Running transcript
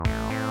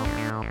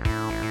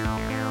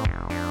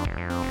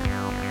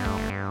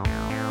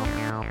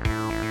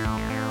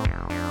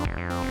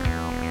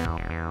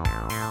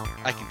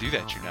do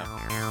that,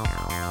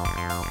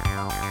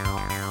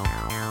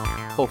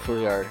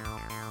 Hopefully our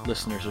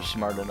listeners are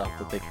smart enough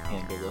that they can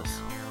handle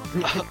this.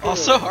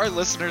 Also, our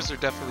listeners are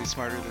definitely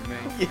smarter than me.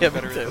 Yeah, They're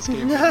better at this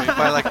game than me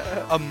by like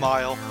a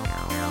mile.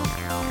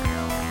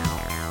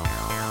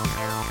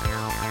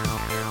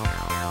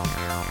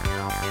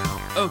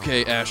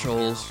 Okay,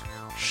 assholes,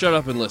 shut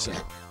up and listen.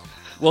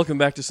 Welcome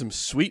back to some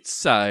sweet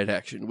side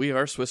action. We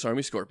are Swiss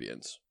Army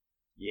Scorpions.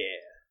 Yeah.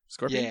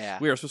 Scorpions? Yeah.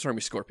 We are Swiss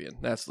Army Scorpion.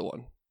 That's the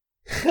one.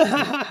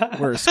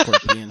 We're a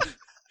scorpion.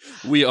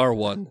 We are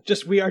one.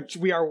 Just we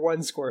are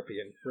one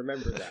scorpion.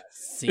 Remember that.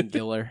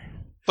 Singular.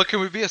 But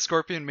can we be a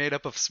scorpion made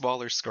up of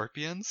smaller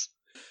scorpions?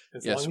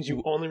 As Yes. long as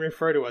you only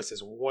refer to us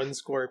as one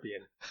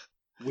scorpion,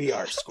 we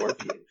are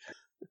scorpion.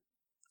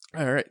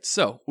 All right,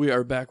 so we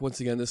are back once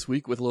again this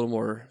week with a little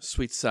more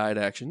sweet side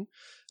action.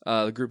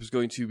 The group is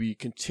going to be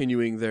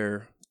continuing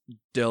their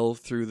delve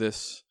through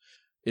this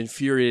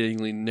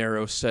infuriatingly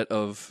narrow set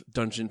of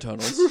dungeon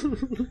tunnels.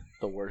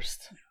 The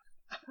worst.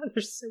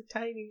 They're so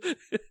tiny.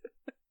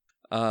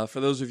 For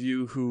those of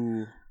you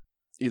who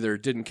either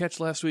didn't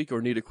catch last week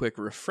or need a quick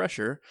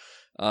refresher,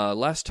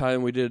 last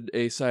time we did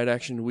a side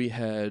action, we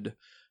had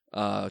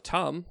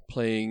Tom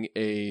playing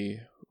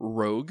a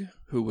rogue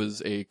who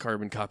was a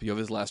carbon copy of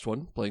his last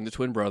one, playing the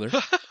twin brother.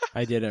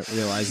 I didn't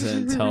realize it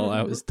until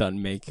I was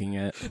done making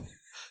it.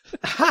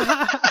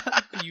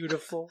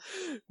 Beautiful.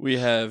 We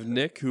have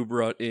Nick, who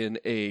brought in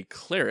a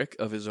cleric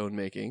of his own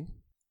making,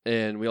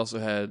 and we also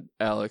had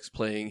Alex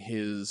playing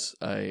his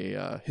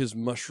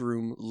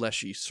mushroom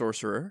leshy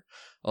sorcerer.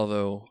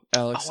 Although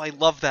Alex, Oh, I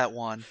love that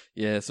one.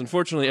 yes,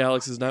 unfortunately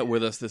Alex is not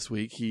with us this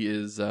week. He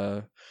is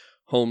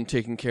home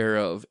taking care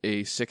of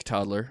a sick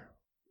toddler,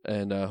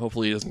 and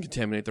hopefully he doesn't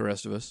contaminate the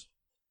rest of us.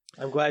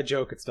 I'm glad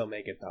Joe could still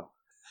make it though.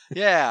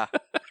 Yeah,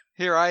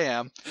 here I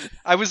am.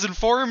 I was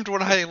informed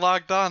when I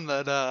logged on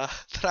that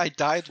that I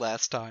died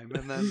last time,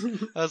 and then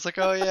I was like,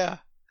 oh yeah,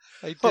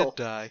 I did Oh.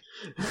 die.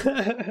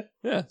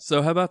 Yeah,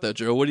 so how about that,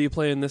 Joe? What are you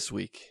playing this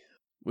week?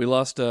 We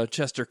lost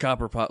Chester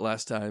Copperpot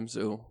last time,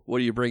 so what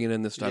are you bringing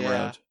in this time Yeah.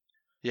 around?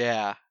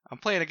 Yeah, I'm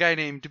playing a guy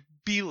named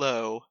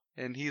Bilo,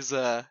 and he's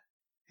a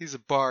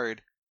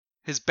bard.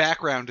 His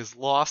background is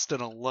lost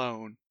and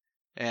alone,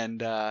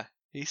 and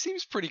he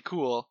seems pretty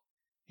cool.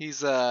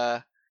 He's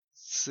let's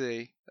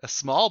see, a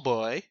small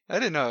boy. I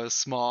didn't know I was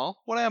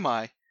small. What am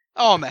I?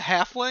 Oh, I'm a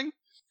halfling.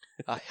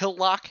 A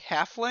Hillock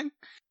halfling.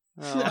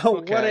 Oh,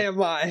 okay. What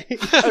am I?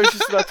 I was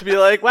just about to be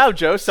like, wow,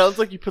 Joe, sounds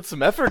like you put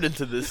some effort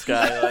into this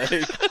guy.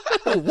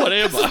 Like, What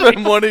am this I? has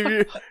been one of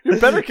your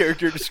better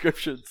character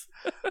descriptions.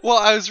 Well,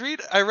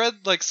 I read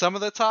like some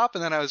of the top,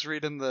 and then I was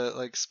reading the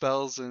like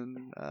spells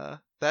and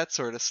that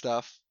sort of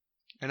stuff,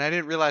 and I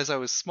didn't realize I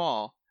was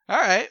small. All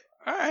right,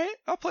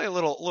 I'll play a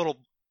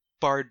little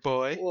bard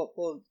boy.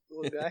 Little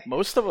guy.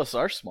 Most of us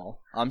are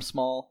small. I'm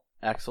small.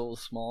 Axel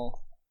is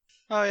small.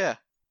 Oh yeah.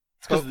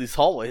 It's because of these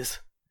hallways.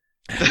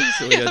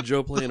 So we got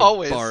Joe playing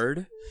Always. a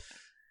bard.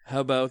 How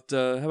about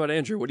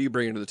Andrew? What are you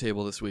bringing to the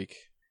table this week?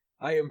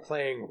 I am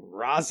playing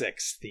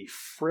Rozix, the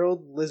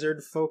frilled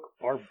lizard folk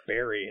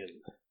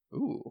barbarian.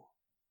 Ooh,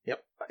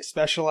 Yep. I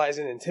specialize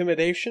in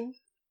intimidation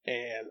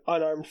and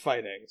unarmed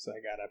fighting. So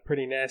I got a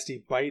pretty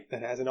nasty bite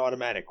that has an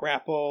automatic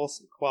grapple,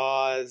 some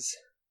claws.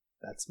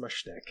 That's my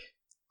shtick.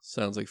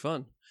 sounds like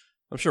fun.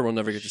 I'm sure we'll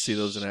never get to see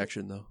those in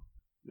action, though.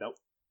 Nope.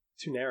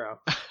 Too narrow.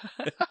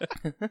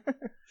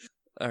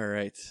 All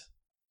right.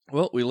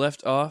 Well, we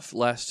left off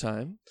last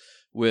time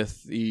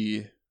with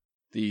the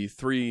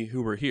three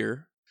who were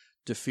here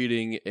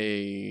defeating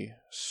a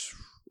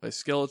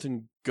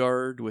skeleton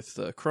guard with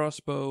a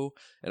crossbow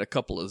and a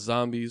couple of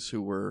zombies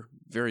who were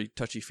very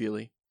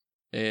touchy-feely.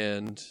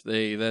 And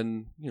they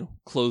then,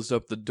 closed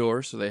up the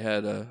door so they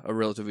had a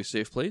relatively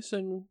safe place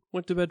and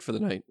went to bed for the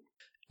night.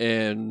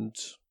 And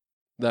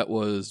that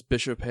was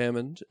Bishop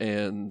Hammond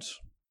and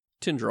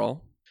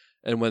Tindral.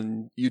 And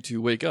when you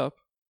two wake up,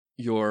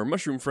 your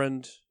mushroom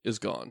friend is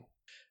gone.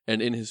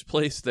 And in his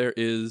place, there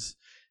is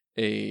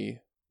a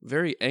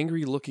very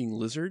angry-looking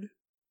lizard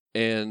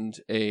and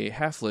a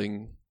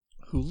halfling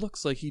who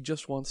looks like he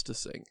just wants to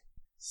sing.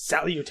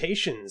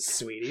 Salutations,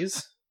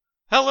 sweeties.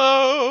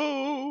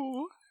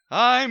 Hello,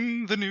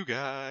 I'm the new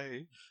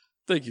guy.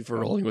 Thank you for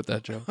rolling with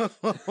that, Joe.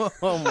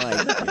 Oh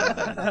my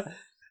god.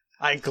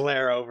 I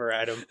glare over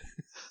at him.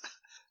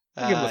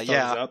 I give him a thumbs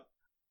Yeah, up.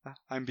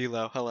 I'm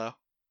Bilo. Hello,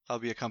 I'll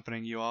be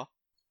accompanying you all.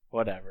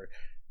 Whatever.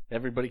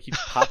 Everybody keeps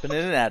popping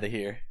in and out of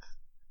here.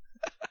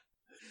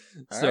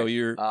 So Alright,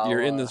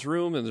 you're in this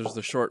room, and there's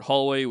the short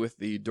hallway with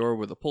the door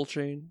with a pull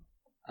chain.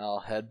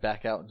 I'll head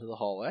back out into the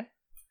hallway.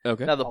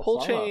 Okay. Now, the I'll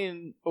pull follow.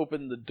 chain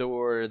opened the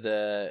door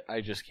that I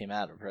just came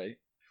out of, right?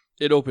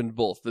 It opened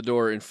both, the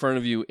door in front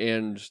of you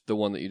and the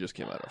one that you just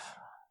came out of.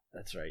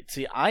 That's right.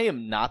 See, I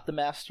am not the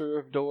master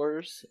of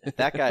doors. If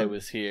that guy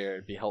was here,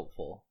 it'd be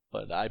helpful.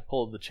 But I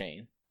pulled the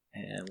chain,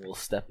 and we'll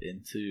step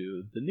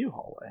into the new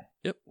hallway.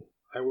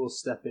 I will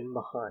step in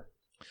behind.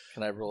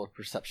 Can I roll a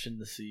perception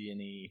to see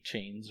any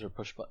chains or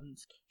push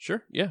buttons?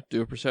 Sure, yeah.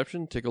 Do a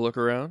perception, take a look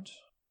around.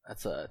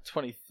 That's a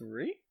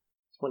 23.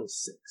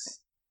 26.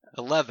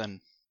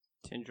 11.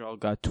 Tindral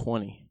got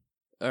 20.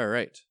 All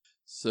right.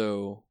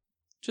 So,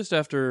 just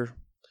after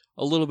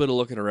a little bit of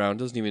looking around,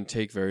 doesn't even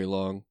take very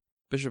long,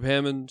 Bishop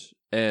Hammond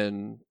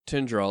and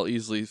Tindral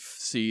easily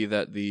see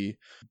that the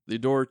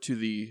door to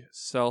the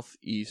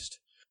southeast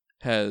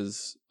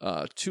has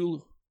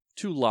two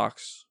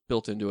locks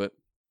built into it,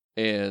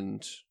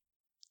 and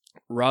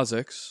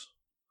Rozix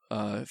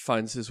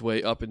finds his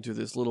way up into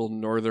this little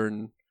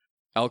northern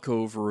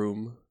alcove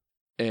room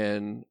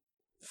and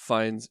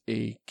finds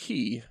a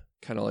key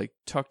kind of like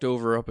tucked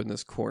over up in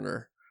this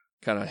corner,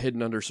 kind of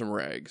hidden under some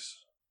rags.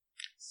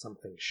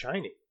 Something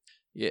shiny.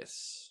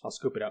 Yes. I'll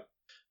scoop it up.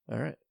 All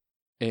right.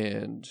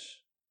 And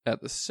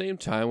at the same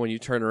time, when you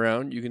turn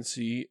around, you can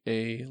see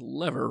a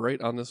lever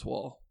right on this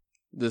wall.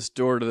 This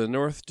door to the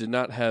north did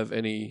not have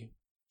any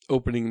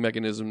opening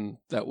mechanism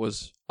that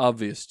was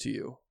obvious to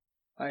you.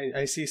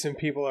 I see some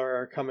people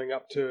are coming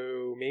up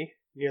to me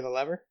near the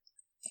lever.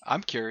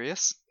 I'm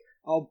curious.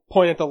 I'll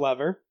point at the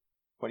lever.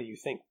 What do you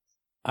think?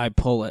 I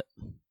pull it.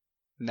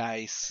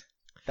 Nice.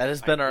 That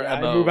has been our I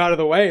MO. move out of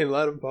the way and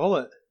let him pull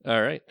it.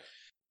 All right.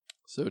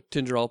 So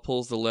Tindral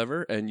pulls the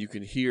lever, and you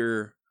can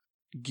hear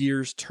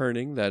gears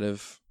turning that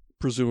have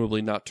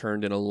presumably not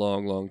turned in a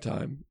long, long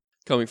time,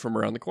 coming from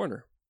around the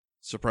corner.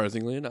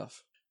 Surprisingly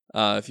enough,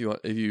 if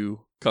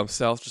you come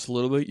south just a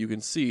little bit, you can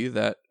see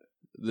that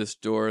this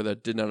door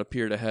that did not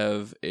appear to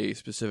have a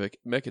specific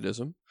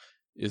mechanism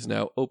is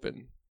now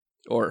open,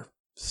 or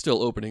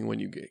still opening when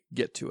you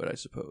get to it, I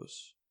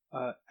suppose.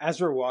 As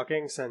we're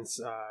walking, since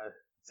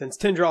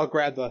Tindral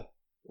grabbed the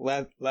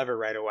lever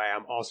right away,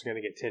 I'm also going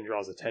to get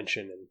Tindral's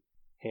attention and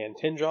hand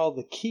Tindral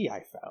the key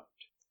I found.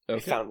 I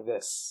found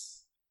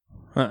this.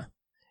 Huh.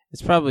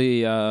 It's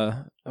probably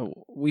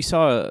we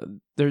saw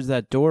there's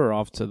that door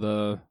off to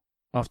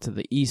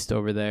the east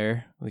over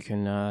there. We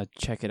can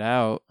check it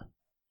out.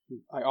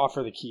 I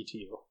offer the key to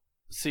you.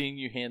 Seeing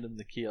you hand him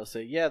the key, I'll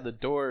say, yeah, the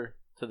door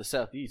to the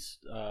southeast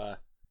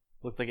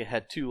looked like it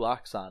had 2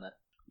 locks on it.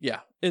 Yeah,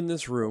 in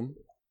this room,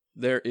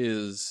 there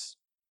is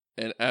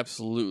an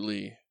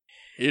absolutely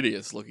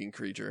hideous-looking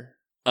creature.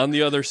 On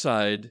the other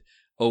side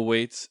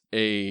awaits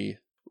a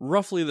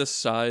roughly the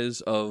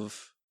size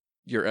of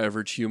your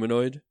average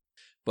humanoid,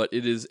 but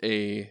it is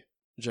a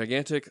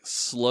gigantic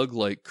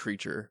slug-like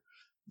creature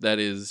that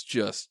is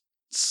just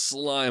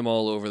slime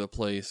all over the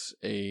place,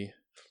 a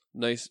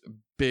nice,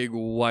 big,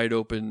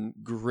 wide-open,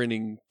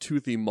 grinning,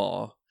 toothy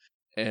maw,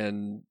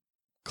 and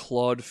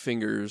clawed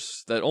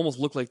fingers that almost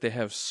look like they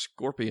have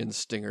scorpion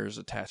stingers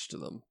attached to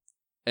them.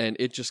 And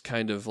it just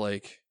kind of,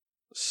 like,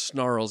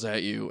 snarls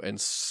at you and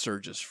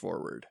surges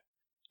forward.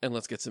 And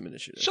let's get some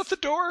initiative. Shut the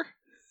door!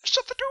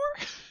 Shut the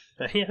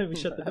door! Yeah, we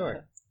shut the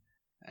door.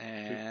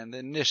 And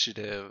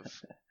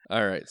initiative.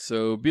 All right,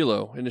 so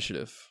Bilo,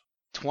 initiative.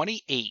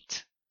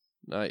 28.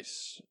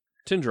 Nice.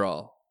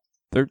 Tindral.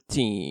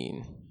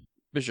 13.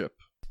 Bishop.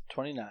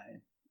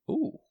 29.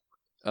 Ooh.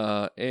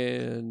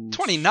 And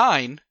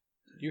 29?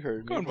 You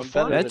heard me. Going I'm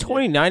before better That than you.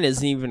 29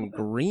 isn't even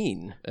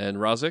green. And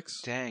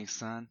Rozix. Dang,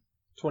 son.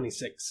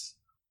 26.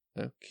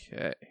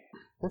 Okay.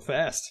 We're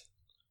fast.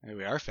 Hey,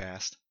 we are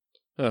fast.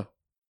 Oh,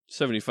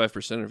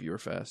 75% of you are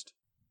fast.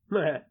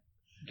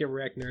 Get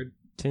wrecked, nerd.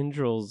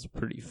 Tindral's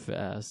pretty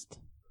fast.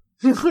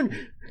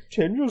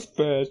 Tindral's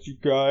fast, you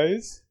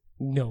guys.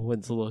 No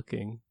one's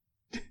looking.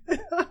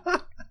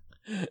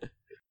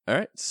 All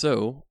right,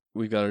 so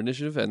we've got our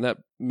initiative, and that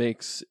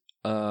makes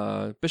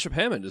Bishop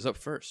Hammond is up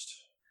first.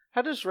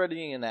 How does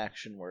readying an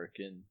action work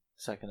in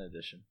 2nd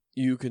edition?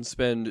 You can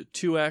spend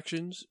 2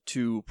 actions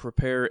to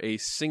prepare a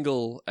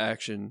single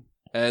action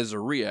as a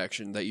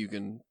reaction that you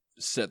can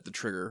set the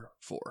trigger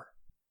for.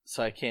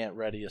 So I can't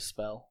ready a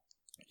spell?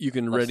 You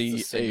can Unless ready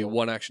it's a a single.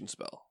 1-action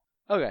spell.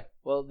 Okay,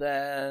 well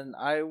then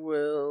I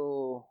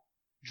will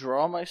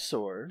draw my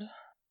sword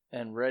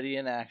and ready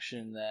an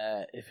action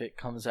that if it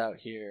comes out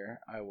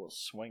here, I will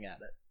swing at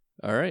it.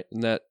 All right,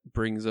 and that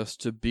brings us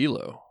to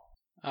Bilo.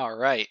 All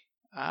right.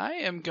 I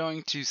am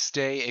going to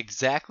stay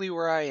exactly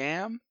where I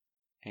am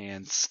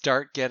and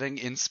start getting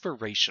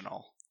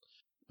inspirational.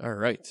 All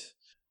right,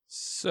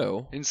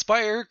 so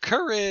Inspire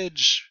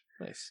courage!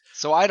 nice.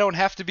 So I don't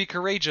have to be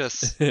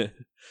courageous.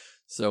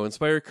 So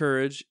Inspire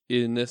Courage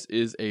in this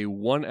is a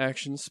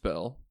 1-action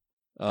spell.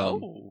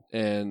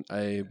 And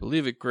I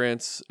believe it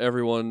grants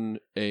everyone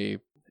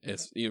it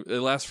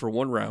lasts for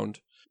 1 round,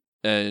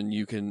 and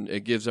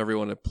it gives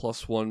everyone a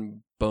 +1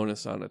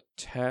 bonus on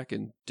attack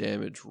and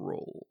damage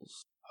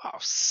rolls. Oh,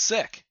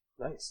 sick.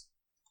 Nice.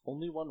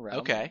 Only 1 round.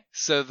 Okay,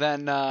 so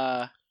then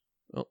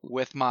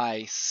with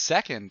my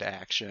second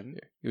action,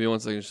 Give me 1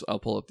 second, I'll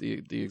pull up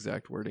the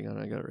exact wording on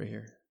it. I got it right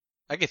here.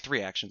 I get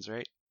 3 actions,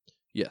 right?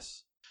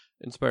 Yes.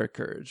 Inspire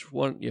Courage.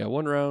 1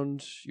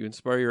 round. You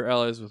inspire your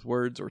allies with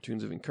words or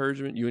tunes of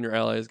encouragement. You and your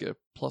allies get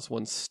a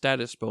 +1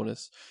 status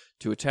bonus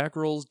to attack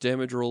rolls,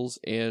 damage rolls,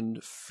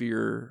 and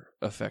fear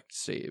effect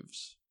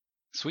saves.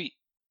 Sweet.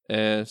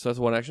 And so that's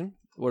 1 action.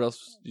 What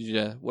else?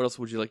 What else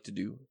would you like to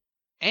do?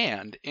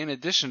 And in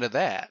addition to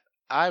that,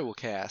 I will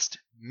cast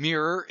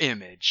Mirror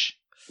Image.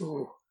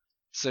 Ooh.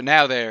 So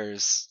now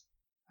there's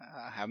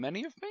how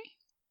many of me?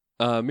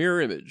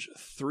 Mirror image.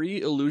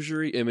 3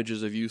 illusory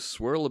images of you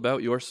swirl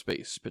about your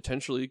space,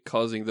 potentially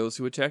causing those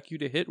who attack you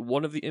to hit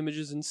one of the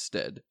images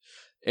instead.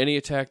 Any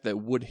attack that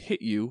would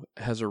hit you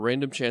has a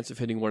random chance of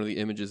hitting one of the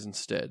images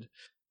instead.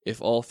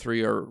 If all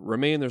 3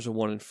 remain, there's a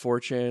 1 in 4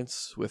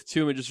 chance. With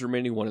 2 images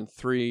remaining, 1 in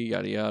 3,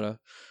 yada yada.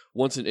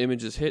 Once an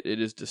image is hit,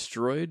 it is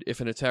destroyed. If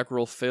an attack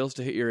roll fails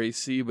to hit your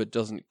AC but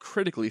doesn't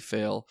critically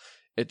fail,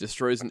 it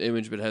destroys an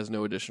image but has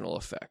no additional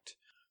effect.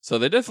 So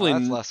they definitely Well,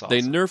 that's less they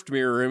awesome. nerfed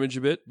mirror image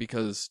a bit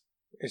because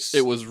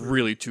it was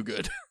really too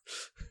good.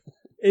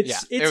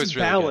 It's it was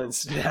really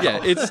balanced now. Yeah,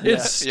 it's Yeah.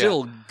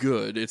 still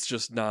good. It's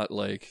just not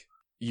like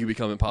you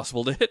become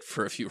impossible to hit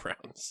for a few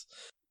rounds.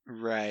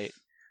 Right.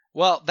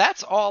 Well,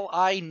 that's all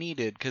I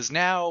needed, because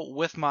now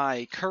with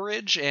my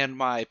courage and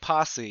my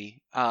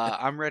posse,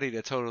 I'm ready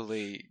to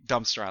totally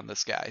dumpster on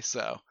this guy.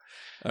 So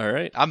All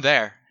right. I'm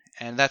there,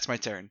 and that's my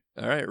turn.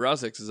 All right,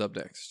 Rozix is up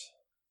next.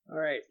 All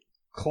right.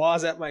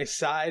 Claws at my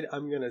side.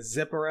 I'm going to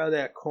zip around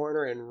that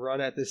corner and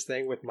run at this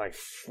thing with my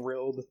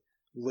frilled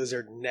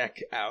lizard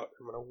neck out.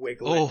 I'm going to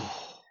wiggle it,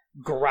 Oh,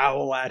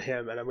 growl at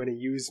him, and I'm going to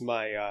use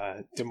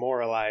my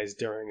demoralize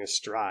during a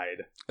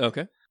stride.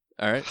 Okay.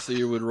 All right, so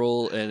you would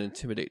roll an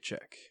intimidate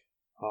check.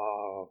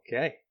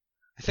 Okay.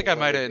 I think I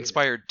might have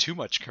inspired too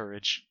much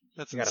courage.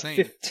 That's I got insane.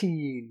 a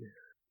 15.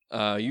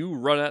 You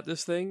run at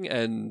this thing,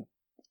 and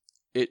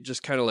it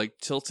just kind of like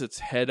tilts its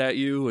head at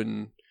you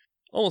and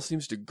almost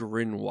seems to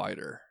grin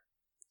wider.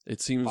 It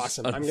seems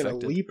Awesome. I'm unaffected. going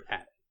to leap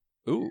at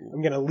it. Ooh,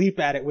 I'm going to leap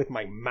at it with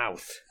my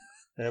mouth,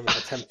 and I'm going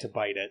to attempt to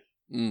bite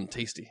it.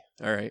 tasty.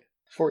 All right,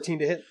 14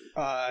 to hit.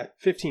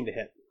 15 to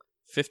hit.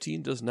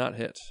 15 does not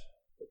hit.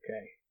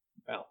 Okay.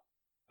 Well.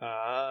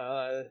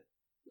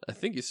 I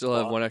think you still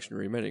have Claw. 1 action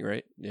remaining,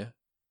 right? Yeah.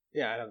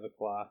 Yeah, I have the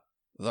claw.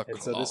 The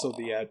And so this will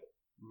be at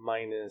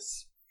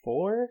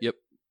 -4? Yep.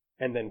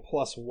 And then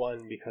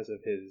 +1 because of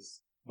his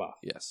buff.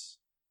 Yes.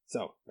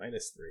 So, -3.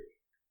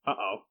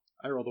 Uh-oh.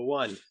 I rolled a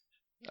 1.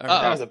 All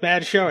That right. was a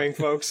bad showing,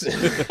 folks.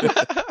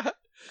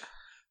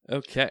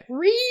 Okay.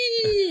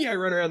 Whee! I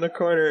run around the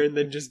corner and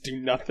then just do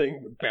nothing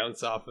but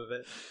bounce off of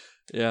it.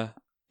 Yeah.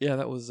 Yeah,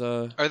 that was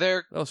Are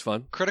there that was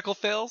fun. critical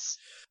fails?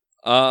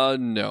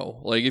 No.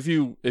 Like if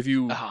you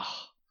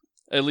Oh,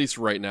 at least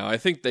right now, I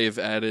think they've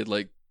added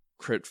like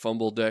crit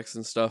fumble decks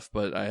and stuff,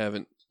 but I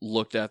haven't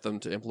looked at them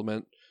to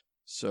implement.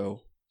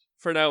 So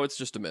for now, it's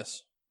just a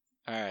miss.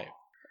 all right.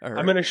 All right.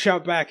 I'm going to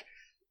shout back,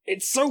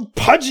 "It's so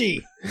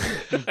pudgy!"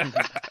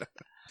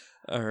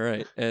 All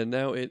right. And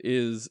now it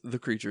is the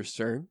creature's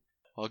turn.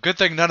 Well, good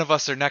thing none of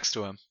us are next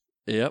to him.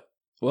 Yep.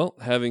 Well,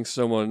 having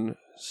someone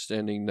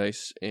standing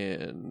nice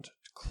and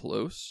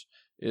close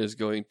is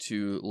going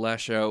to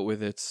lash out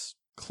with its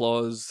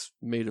claws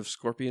made of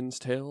scorpion's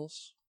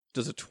tails.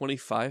 Does a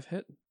 25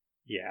 hit?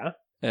 Yeah.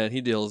 And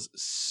he deals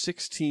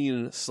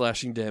 16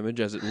 slashing damage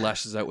as it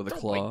lashes out with a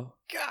claw.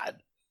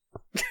 God.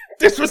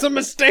 This was a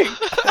mistake!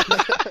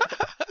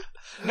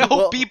 No,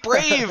 Well- be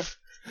brave.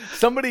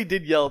 Somebody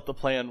did yell at the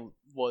plan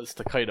was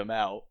to kite him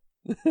out.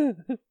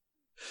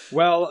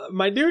 Well,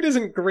 my dude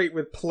isn't great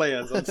with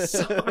plans. I'm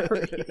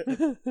sorry.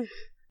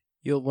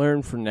 You'll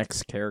learn for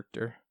next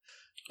character.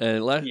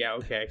 And Yeah,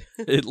 okay.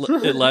 it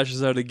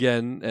lashes out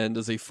again and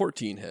does a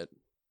 14 hit.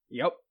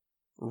 Yep.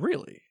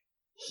 Really?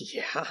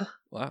 Yeah.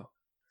 Wow.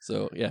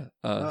 So yeah,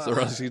 so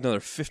Ross takes another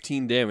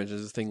 15 damage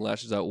as this thing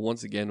lashes out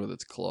once again with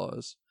its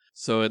claws.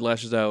 So it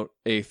lashes out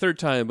a third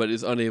time, but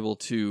is unable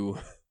to,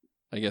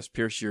 I guess,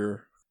 pierce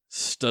your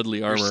studly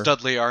Your armor.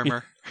 studly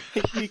armor.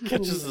 He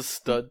catches a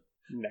stud.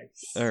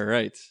 Nice. All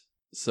right.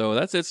 So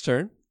that's its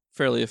turn.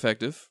 Fairly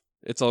effective.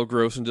 It's all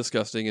gross and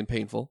disgusting and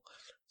painful.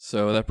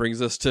 So that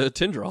brings us to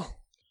Tindral.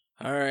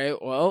 All right.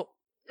 Well,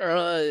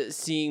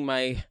 seeing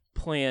my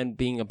plan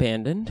being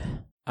abandoned,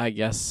 I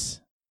guess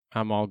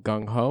I'm all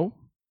gung ho,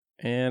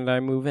 and I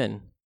move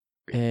in,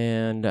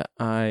 and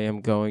I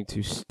am going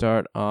to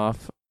start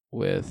off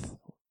with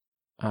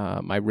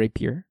my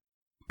rapier.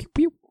 Pew,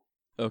 pew.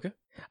 Okay.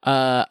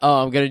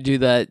 I'm gonna do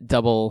that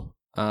double.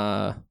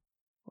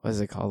 What is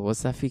it called?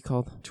 What's that feat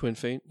called? Twin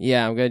Feint.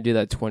 Yeah, I'm gonna do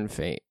that twin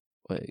feint.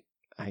 Wait,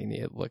 I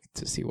need to look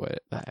to see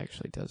what that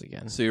actually does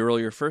again. So you roll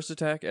your first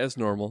attack as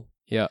normal.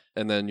 Yeah.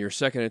 And then your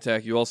second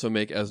attack you also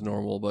make as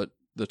normal, but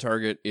the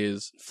target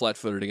is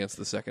flat-footed against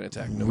the second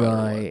attack no matter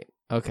what. Right.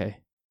 Okay.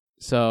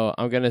 So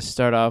I'm gonna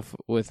start off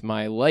with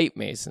my light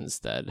mace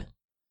instead.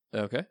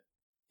 Okay.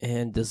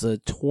 And does a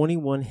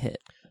 21 hit?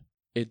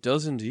 It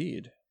does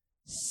indeed.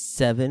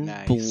 7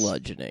 Nice.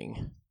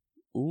 bludgeoning.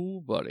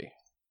 Ooh, buddy.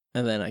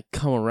 And then I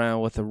come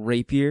around with a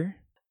rapier.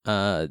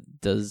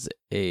 Does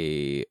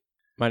a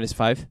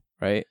 -5,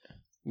 right?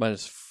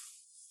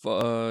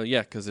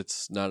 Yeah, because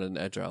it's not an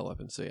agile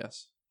weapon, so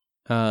yes.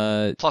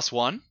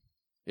 +1.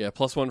 Yeah,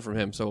 +1 from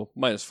him, so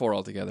 -4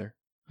 altogether.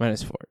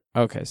 -4.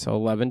 Okay, so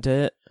 11 to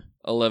hit.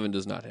 11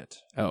 does not hit.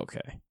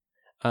 Okay.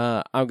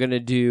 I'm gonna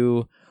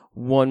do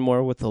one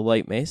more with the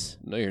light mace.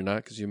 No, you're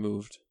not, because you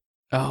moved.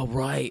 Oh,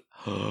 right.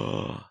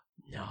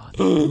 No,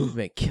 the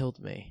movement killed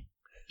me.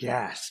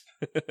 Gasp.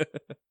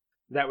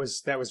 That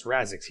was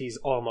Razix. He's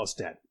almost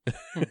dead.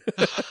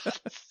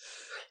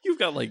 You've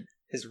got like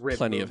His rib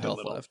plenty of moved a health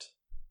little. left.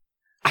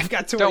 I've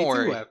got 22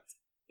 worry. left.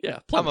 Yeah,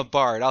 I'm plenty. a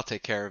bard. I'll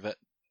take care of it.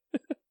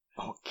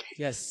 Okay.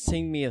 Yes,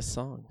 sing me a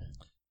song.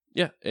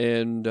 Yeah,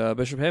 and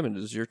Bishop Hammond,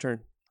 it is your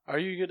turn. Are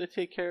you gonna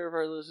take care of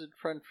our lizard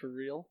friend for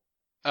real?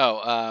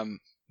 Oh,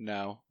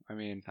 no. I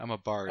mean, I'm a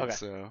bard, Okay.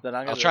 so Then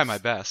I'm I'll gonna try my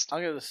best.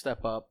 I'm gonna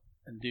step up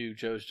and do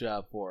Joe's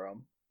job for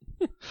him,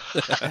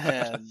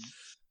 and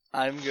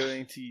I'm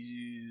going to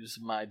use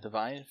my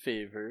divine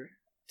favor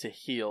to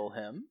heal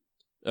him,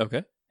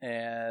 Okay.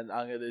 and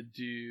I'm gonna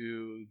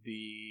do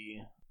the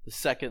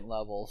second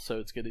level, so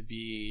it's gonna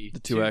be The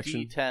two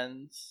action?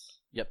 D10s.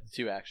 Yep, the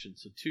 2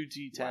 actions. So 2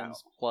 D10s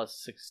Wow.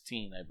 plus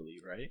 16, I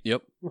believe, right?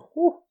 Yep.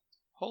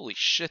 Holy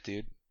shit,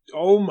 dude.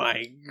 Oh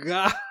my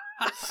god.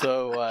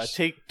 So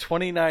take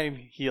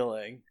 29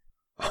 healing.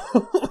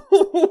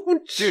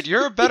 Dude,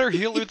 you're a better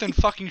healer than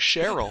fucking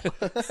Cheryl.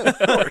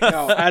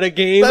 No, at a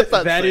game, That's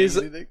not that saying is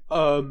anything.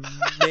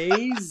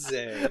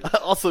 amazing.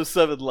 Also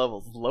 7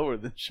 levels lower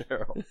than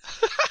Cheryl.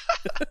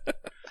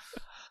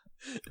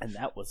 And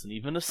that wasn't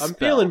even a spell. I'm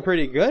feeling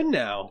pretty good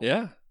now.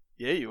 Yeah,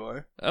 Yeah, you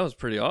are. that was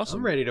pretty awesome.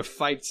 I'm ready to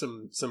fight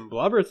some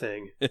blubber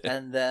thing.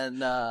 And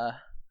then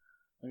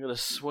I'm gonna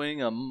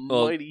swing a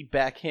mighty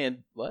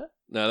backhand. What?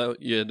 No,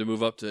 you had to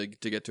move up to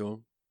get to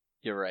him.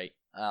 You're right.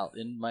 I'll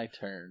end my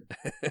turn.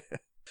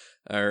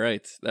 All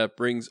right, that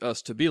brings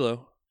us to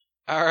Bilo.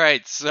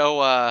 Alright,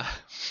 so,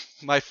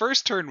 my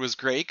first turn was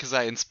great because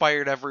I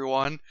inspired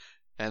everyone,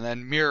 and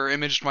then mirror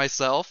imaged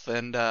myself,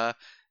 and,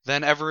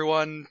 then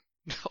everyone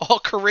all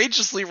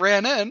courageously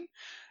ran in.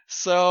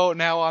 So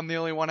now I'm the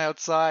only one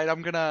outside.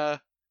 I'm gonna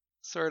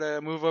sort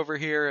of move over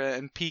here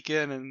and peek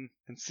in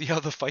and see how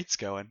the fight's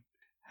going.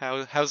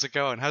 How's it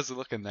going? How's it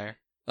looking there?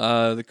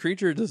 The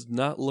creature does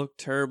not look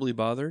terribly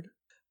bothered,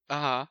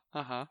 Uh-huh,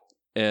 uh-huh.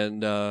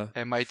 and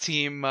And my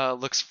team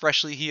looks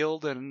freshly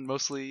healed and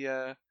mostly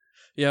yeah,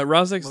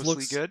 Rozix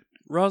looks good.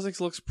 Rozix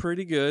looks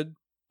pretty good,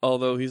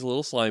 although he's a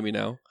little slimy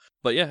now.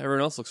 But yeah,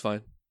 everyone else looks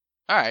fine.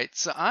 Alright,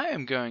 so I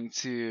am going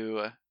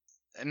to...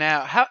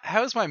 Now,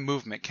 how's my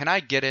movement? Can I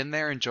get in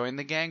there and join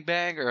the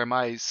gangbang, or am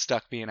I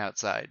stuck being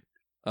outside?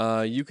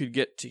 You could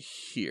get to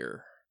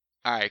here.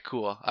 Alright,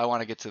 cool. I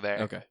want to get to there.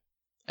 Okay.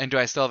 And do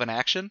I still have an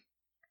action?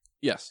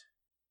 Yes.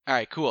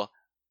 Alright, cool.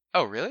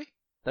 Oh, really?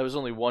 That was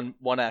only one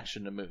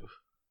action to move.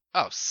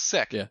 Oh,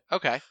 sick. Yeah.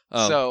 Okay.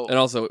 So, and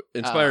also,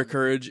 Inspire um,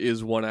 Courage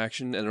is one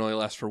action, and it only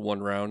lasts for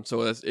one round.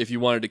 So if you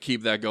wanted to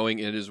keep that going,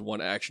 it is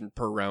one action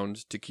per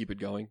round to keep it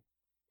going.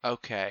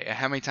 okay.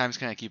 How many times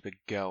can I keep it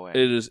going?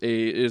 It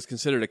is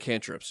considered a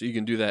cantrip, so you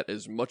can do that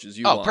as much as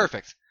you Oh, want.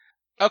 perfect.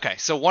 Okay,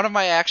 so one of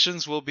my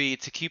actions will be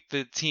to keep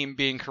the team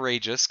being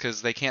courageous,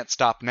 because they can't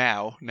stop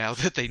now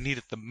that they need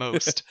it the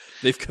most.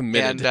 They've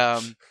committed.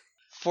 And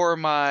for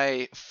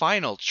my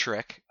final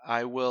trick,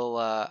 I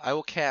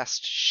will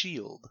cast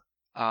Shield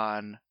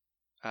on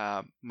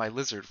my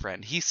lizard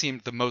friend. He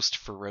seemed the most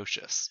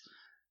ferocious.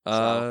 So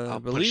I'll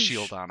put a believe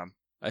shield on him.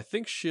 I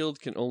think shield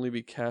can only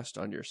be cast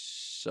on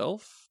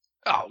yourself.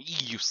 Oh,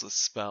 useless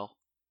spell.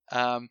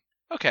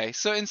 Okay,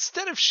 so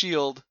instead of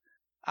shield,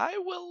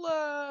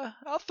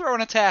 I'll throw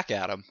an attack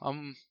at him.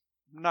 I'm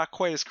not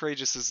quite as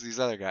courageous as these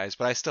other guys,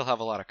 but I still have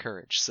a lot of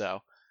courage, so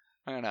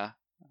I'm gonna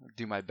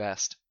do my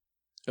best.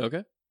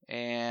 Okay.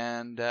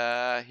 And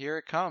here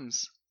it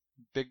comes.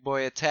 Big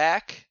boy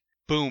attack.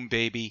 Boom,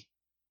 baby.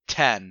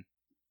 10.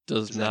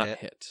 Does Is that not it?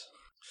 hit.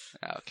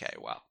 Okay,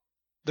 well.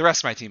 The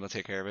rest of my team will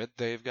take care of it.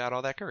 They've got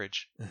all that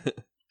courage.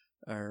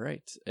 All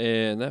right,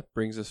 and that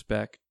brings us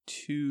back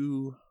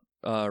to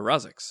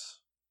Rozix.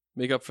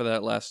 Make up for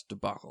that last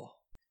debacle.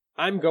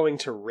 I'm going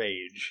to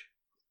rage.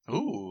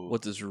 Ooh.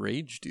 What does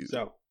rage do?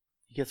 So,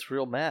 He gets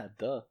real mad,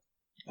 duh.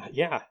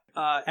 yeah.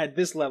 At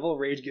this level,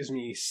 rage gives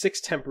me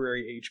 6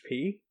 temporary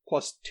HP,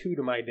 plus 2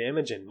 to my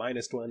damage, and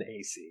minus 1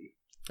 AC.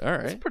 All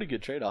That's a right. pretty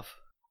good trade-off.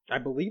 I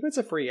believe it's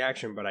a free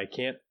action, but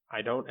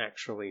I don't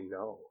actually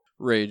know.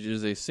 Rage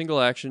is a single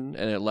action,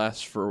 and it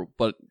lasts for,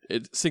 but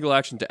it's single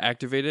action to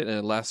activate it, and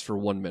it lasts for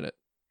 1 minute.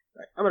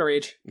 Right, I'm gonna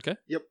rage. Okay.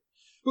 Yep.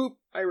 Boop,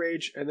 I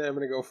rage, and then I'm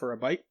gonna go for a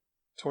bite.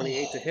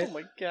 28 to hit. Oh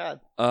my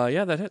god.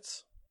 Yeah, that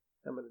hits.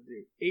 I'm gonna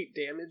do 8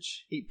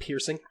 damage, 8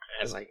 piercing,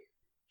 as I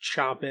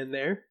chomp in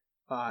there.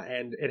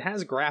 And it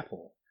has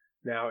grapple.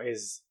 Now,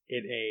 is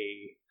it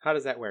a... How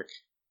does that work?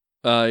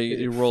 Is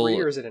You it roll.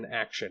 free or is it an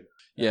action?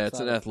 Yeah, That's it's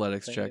an not a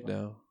athletics thing check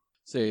anymore. now.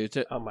 So you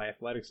Oh, my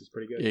athletics is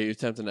pretty good. you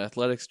attempt an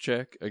athletics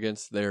check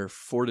against their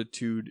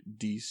fortitude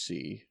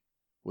DC,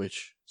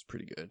 which is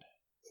pretty good.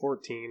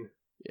 14.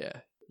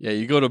 Yeah.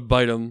 You go to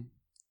bite them,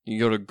 you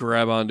go to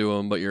grab onto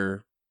them, but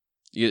you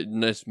get a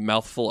nice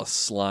mouthful of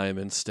slime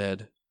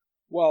instead.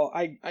 Well,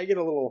 I get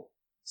a little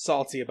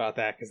salty about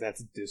that because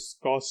that's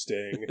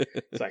disgusting.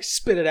 So I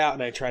spit it out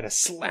and I try to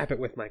slap it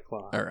with my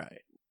claw. All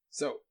right.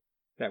 So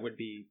that would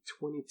be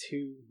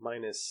 22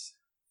 minus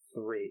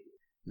 3.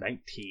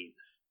 19.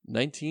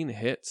 19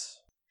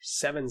 hits.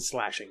 7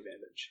 slashing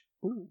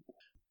damage.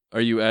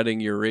 Are you adding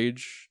your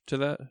rage to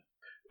that?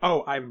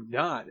 Oh, I'm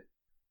not.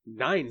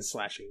 9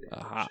 slashing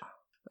damage. Aha.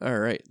 All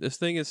right. This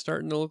thing is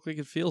starting to look like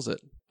it feels it.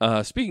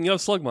 Speaking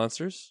of slug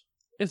monsters,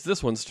 it's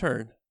this one's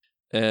turn.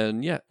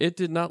 And yeah, it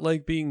did not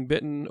like being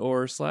bitten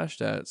or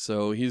slashed at,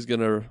 so he's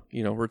gonna,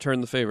 return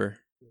the favor.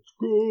 Let's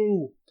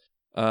go.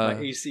 Uh,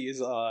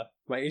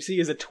 My AC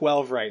is a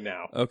 12 right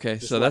now. okay,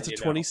 Just so that's a letting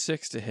you know.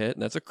 26 to hit,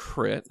 and that's a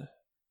crit.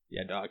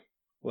 Yeah, dog.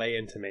 Lay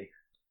into me.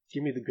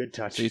 Give me the good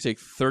touch. So you take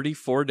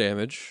 34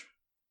 damage.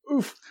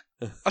 Oof.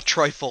 A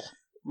trifle.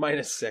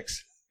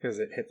 -6 because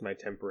it hits my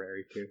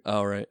temporary too.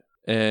 All right,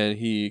 and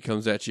he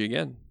comes at you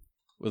again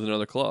with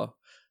another claw,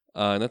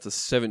 and that's a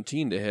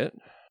 17 to hit.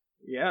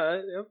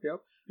 Yeah.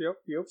 Yep.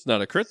 It's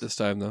not a crit this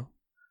time though,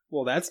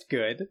 Well, that's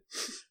good.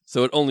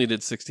 so it only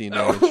did 16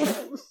 damage.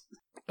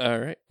 All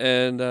right,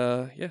 and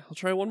I'll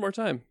try one more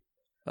time.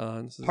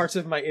 This is... Parts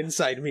of my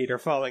inside meat are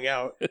falling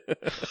out.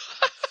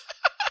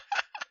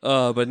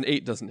 but an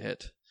 8 doesn't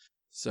hit.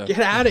 So Get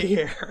out of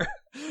here.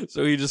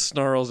 So he just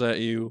snarls at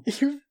you,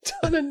 You've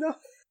done enough.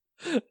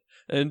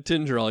 and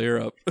Tindral,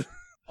 you're up.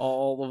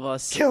 All of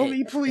us. Kill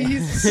me,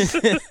 please.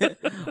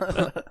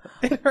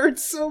 It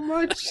hurts so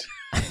much.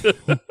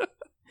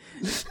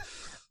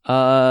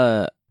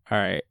 All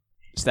right.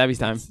 Stabby's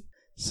time.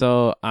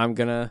 So I'm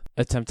gonna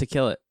attempt to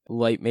kill it.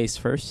 Light mace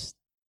first.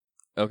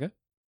 Okay,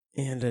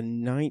 And a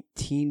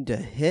 19 to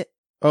hit.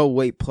 Oh,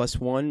 wait,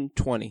 +1,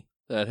 20.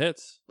 that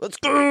hits. Let's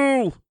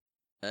go!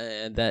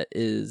 And that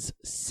is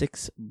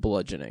 6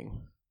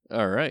 bludgeoning.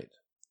 All right,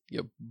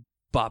 you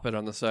bop it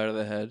on the side of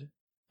the head.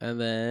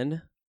 And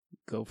then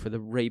go for the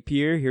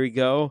rapier. Here we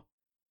go.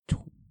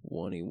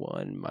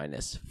 21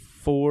 minus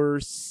 4,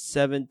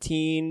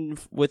 17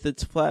 with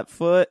its flat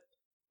foot.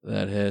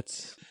 That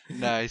hits.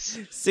 Nice.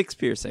 6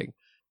 piercing.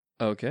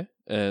 Okay,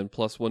 and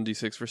plus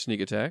 1d6 for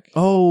sneak attack.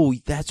 Oh,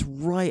 that's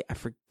right. I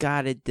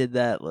forgot it did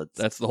that.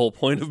 That's the whole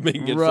point of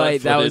making it right.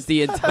 That flat-footed. was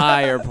the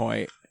entire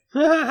point.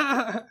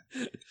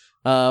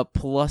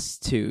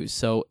 +2,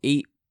 so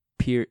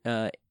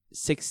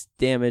 6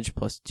 damage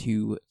plus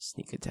 2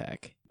 sneak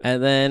attack.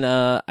 And then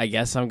I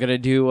guess I'm gonna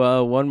do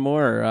one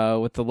more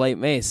with the light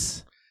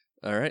mace.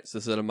 All right, so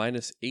this is at a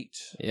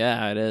 -8.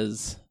 Yeah, it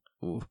is.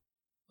 Ooh,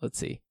 let's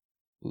see.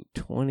 Ooh,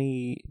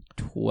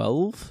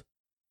 12.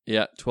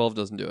 Yeah, 12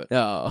 doesn't do it.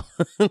 Oh,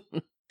 all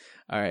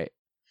right.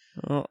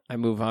 Well, I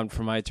move on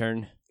for my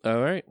turn. All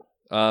right,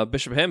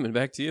 Bishop Hammond,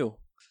 back to you.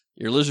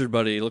 Your lizard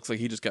buddy looks like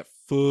he just got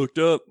fucked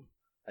up.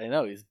 I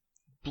know, he's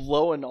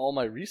blowing all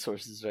my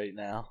resources right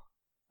now.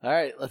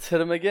 Alright, let's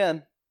hit him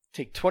again.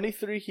 Take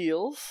 23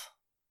 heals,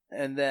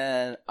 and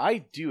then I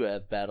do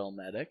have Battle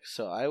Medic,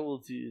 so I will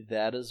do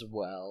that as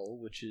well,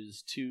 which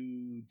is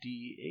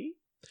 2d8.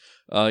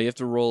 You have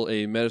to roll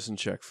a medicine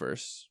check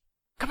first.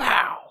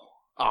 Kapow!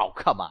 Oh,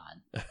 come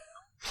on.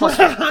 Plus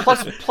Do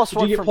you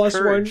one get from plus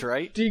courage, one?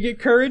 right? Do you get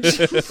courage?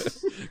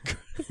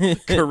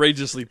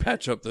 Courageously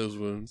patch up those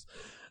wounds.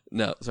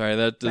 No, sorry,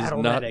 that does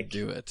Battle not medic.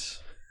 do it.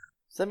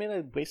 Does that mean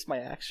I waste my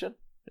action?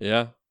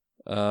 Yeah.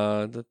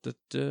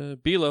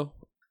 Bilo.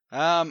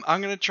 I'm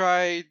gonna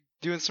try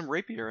doing some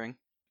rapiering.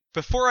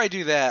 Before I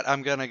do that,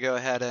 I'm gonna go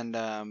ahead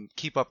and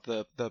keep up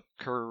the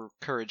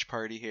courage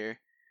party here.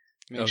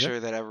 Make Okay. sure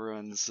that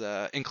everyone's,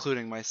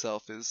 including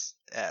myself, is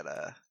at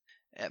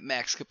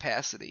max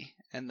capacity.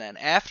 And then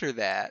after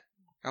that,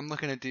 I'm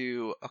looking to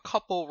do a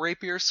couple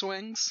rapier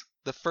swings.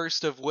 The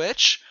first of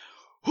which,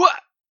 what?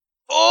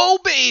 Oh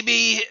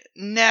baby,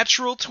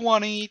 natural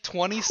 20,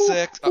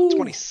 26,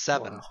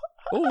 27.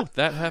 Oh,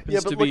 that happens Yeah,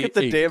 but to look be at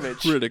the a damage.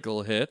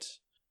 critical hit.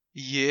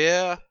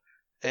 Yeah.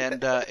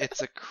 And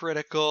it's a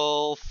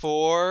critical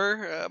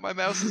for... my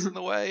mouse is in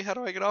the way. How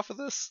do I get off of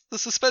this? The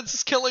suspense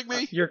is killing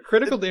me. Your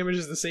critical damage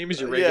is the same as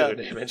your regular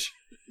damage.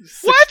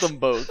 What? Six them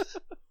both.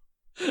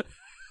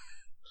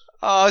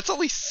 It's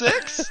only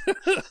 6?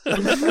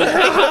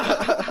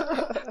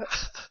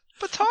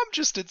 But Tom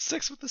just did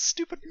 6 with the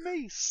stupid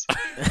mace.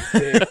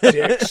 Big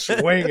dick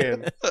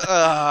swinging.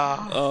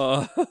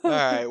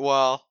 Alright,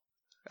 well...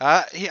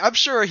 I'm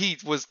sure he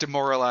was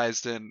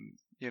demoralized and,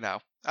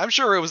 I'm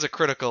sure it was a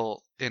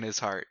critical in his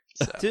heart.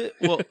 So.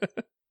 Well,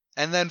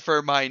 And then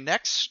for my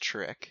next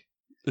trick,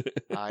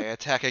 I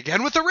attack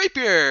again with the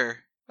rapier.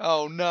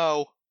 Oh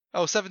no.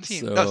 Oh,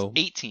 17. So- That was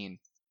 18.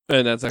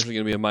 and that's actually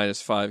going to be a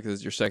 -5 because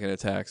it's your second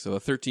attack, so a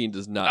 13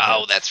 does not Oh,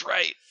 hit. that's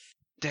right.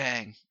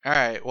 Dang.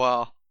 Alright,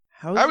 well,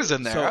 How's I was it-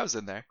 in there. so- I was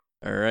in there.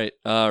 All right,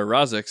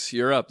 Rozix,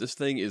 you're up. This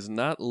thing is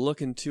not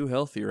looking too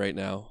healthy right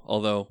now,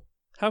 although,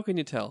 how can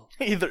you tell?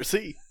 Either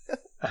see.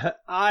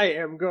 I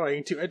am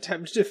going to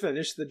attempt to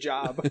finish the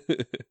job.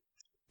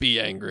 Be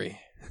angry.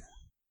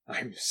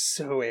 I'm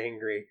so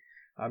angry.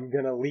 I'm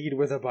gonna lead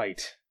with a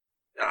bite.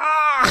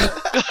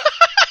 Ah!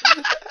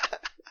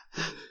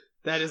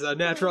 That is a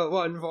natural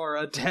 1 for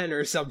a 10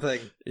 or something.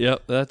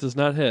 Yep, that does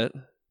not hit.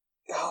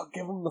 I'll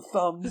give him the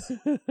thumbs.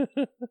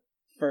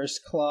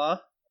 First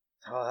claw.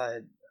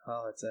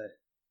 It's a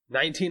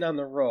 19 on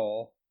the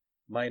roll.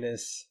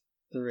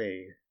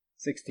 -3.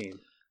 16.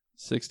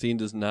 16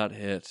 does not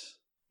hit.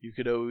 You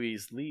could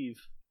always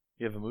leave.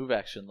 You have a move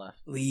action left.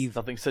 Leave.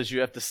 Nothing says you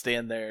have to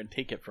stand there and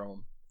take it from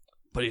him.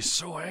 But he's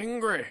so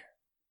angry.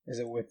 Is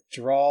it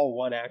withdraw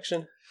 1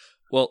 action?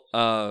 Well,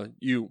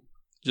 you,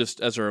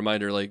 just as a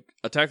reminder, like,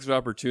 attacks of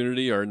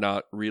opportunity are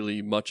not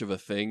really much of a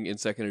thing in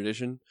 2nd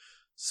edition.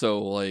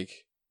 So,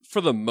 like,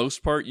 for the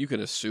most part, you can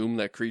assume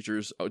that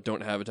creatures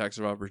don't have attacks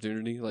of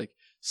opportunity. Like,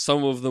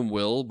 some of them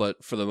will,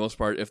 but for the most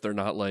part, if they're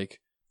not, like,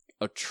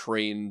 a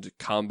trained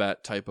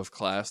combat type of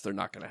class, they're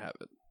not going to have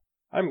it.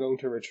 I'm going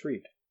to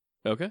retreat.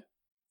 Okay.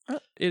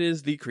 It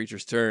is the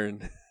creature's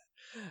turn.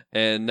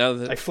 And now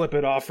that I flip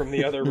it off from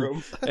the other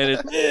room. and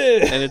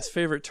its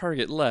favorite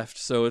target left,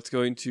 so it's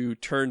going to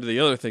turn to the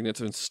other thing that's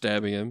been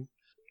stabbing him.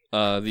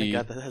 Thank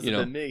God that hasn't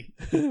been me.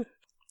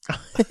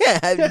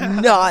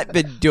 I've not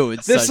been doing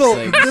such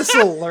things.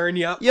 This'll learn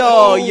you.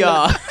 Yo,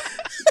 yo.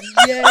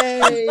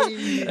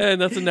 Yay!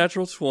 And that's a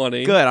natural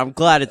 20. Good. I'm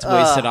glad it's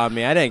wasted on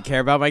me. I didn't care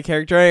about my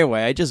character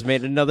anyway. I just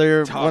made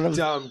another one of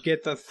Dumb,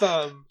 get the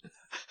thumb.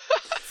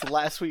 It's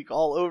last week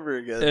all over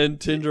again. And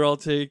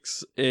Tindral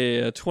takes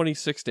a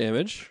 26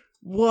 damage.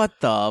 What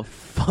the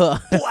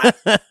fuck?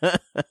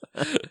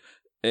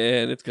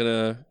 And it's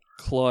gonna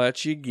claw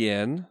at you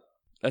again.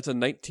 That's a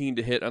 19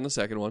 to hit on the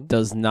second one.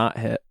 Does not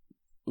hit.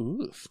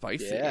 Ooh,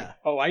 spicy. Yeah.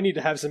 Oh, I need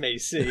to have some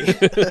AC.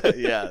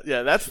 yeah,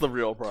 that's the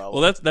real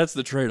problem. Well, that's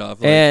the trade-off.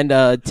 Like, And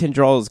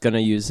Tindral is gonna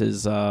use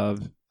his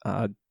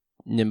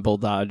nimble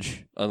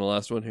dodge on the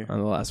last one here. on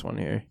the last one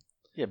here.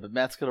 Yeah, but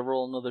Matt's gonna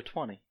roll another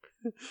 20.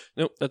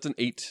 Nope, that's an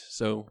 8.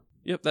 So,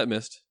 yep, that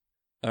missed.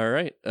 All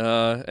right.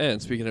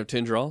 And speaking of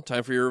Tindral,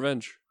 time for your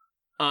revenge.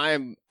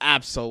 I'm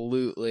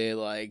absolutely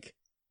like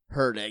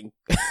hurting,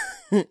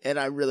 and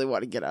I really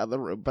want to get out of the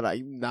room, but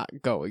I'm not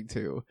going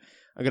to.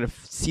 I'm gonna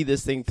see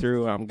this thing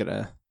through. I'm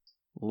gonna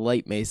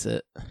light mace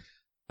it.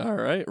 All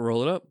right,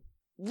 roll it up.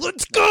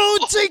 Let's go,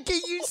 take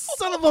it, you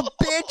son of a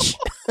bitch!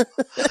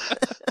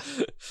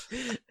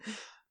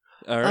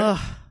 All right.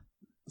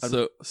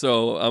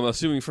 So I'm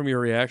assuming from your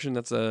reaction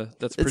that's a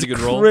pretty good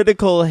roll.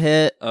 Critical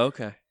hit.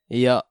 Okay.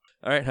 Yep.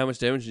 All right. How much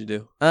damage did you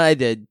do? I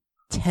did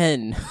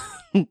 10.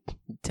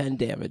 10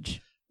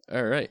 damage.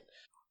 All right.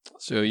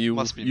 So you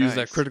Must be use nice.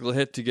 that critical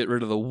hit to get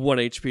rid of the 1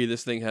 HP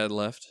this thing had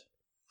left.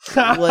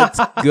 Let's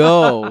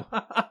go.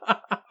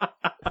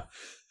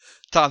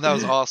 Tom, that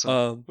was awesome.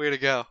 Um, Way to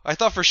go. I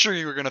thought for sure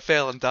you were going to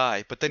fail and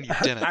die, but then you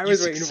didn't. I You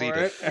was waiting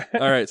succeeded. for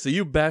it. all right. So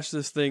you bash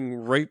this thing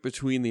right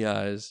between the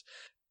eyes,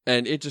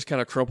 and it just kind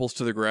of crumples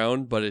to the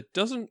ground, but it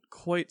doesn't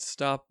quite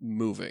stop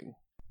moving.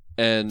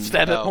 And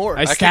Stab it No. more.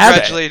 I I stab it.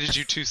 congratulated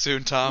you too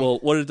soon, Tom. well,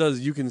 what it does,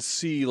 you can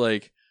see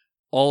like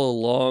all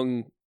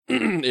along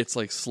its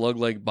like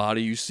slug-like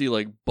body, you see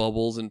like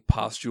bubbles and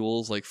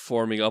pustules like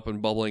forming up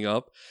and bubbling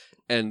up,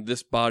 and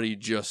this body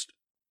just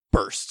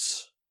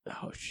bursts.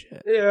 Oh,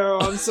 shit. Ew,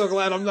 I'm so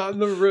glad I'm not in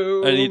the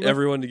room. I need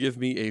everyone to give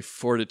me a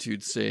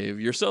fortitude save,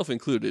 yourself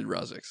included,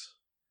 Razix.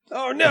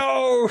 Oh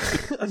no!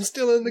 I'm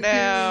still in the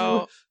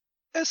now,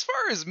 queue. as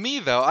far as me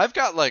though, I've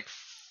got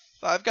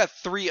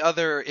 3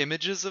 other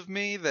images of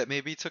me that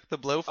maybe took the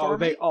blow for Oh,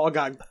 me. they all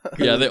got.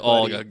 Yeah, they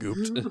all buddy. got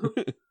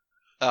gooped.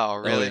 Oh,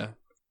 really? Oh, yeah.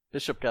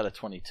 Bishop got a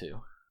 22.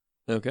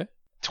 Okay.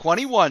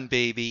 21,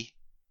 baby.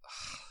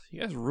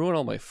 You guys ruin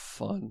all my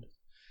fun.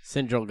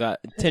 Tindral got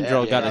Yeah, a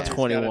He's got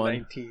 21.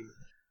 19.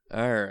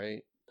 All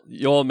right.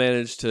 You all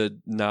managed to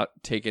not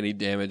take any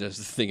damage as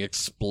the thing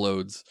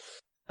explodes.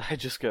 I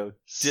just go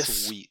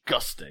Sweet.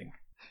 disgusting.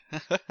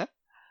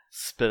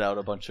 Spit out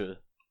a bunch of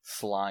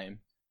slime.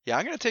 Yeah,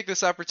 I'm going to take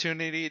this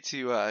opportunity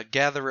to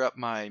gather up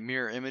my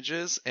mirror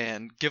images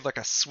and give like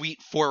a sweet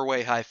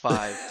 4-way high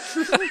five.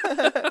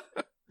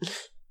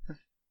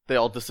 They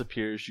all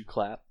disappear as you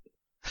clap.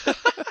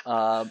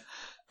 I'm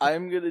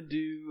gonna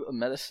do a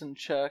medicine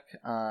check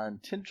on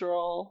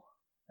Tindral,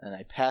 and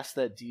I pass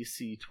that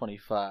DC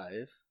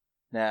 25.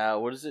 Now,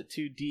 what is it?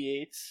 2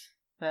 D8s,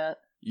 Matt?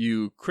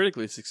 You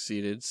critically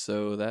succeeded,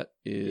 so that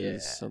is Yeah.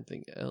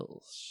 something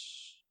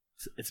else.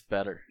 It's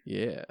better.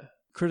 Yeah.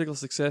 Critical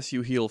success,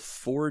 you heal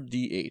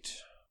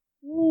 4d8.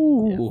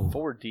 Yeah,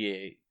 4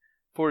 D8.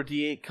 4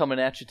 D8 coming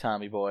at you,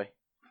 Tommy boy.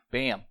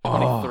 Bam.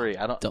 23.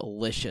 I don't.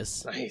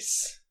 Delicious.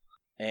 Nice.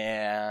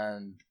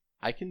 And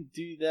I can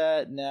do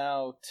that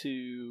now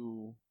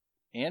to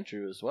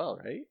Andrew as well,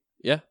 right?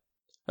 Yeah.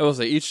 I will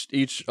say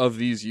each of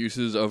these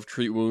uses of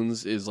treat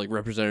wounds is like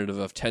representative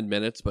of 10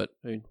 minutes, but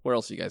I mean, where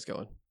else are you guys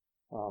going?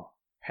 Oh,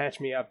 patch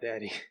me up,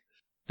 Daddy.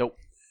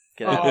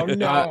 Get Oh out.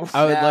 no!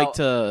 I would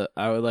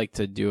Now- like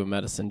to do a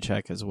medicine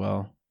check as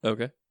well.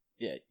 Okay.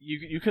 Yeah,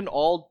 you can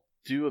all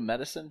do a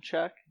medicine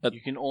check. That-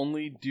 You can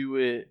only do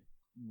it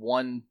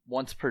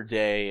once per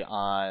day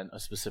on a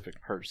specific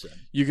person.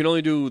 You can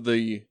only do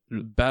the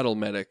battle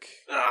medic,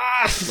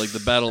 like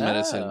the battle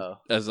medicine, Oh.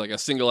 as like a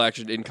single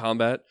action in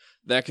combat.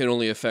 That can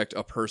only affect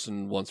a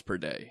person once per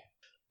day.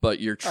 But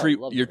your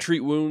lovely. treat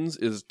wounds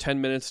is 10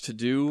 minutes to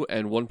do,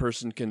 and one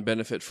person can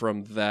benefit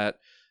from that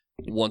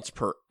once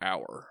per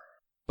hour.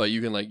 But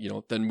you can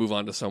then move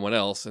on to someone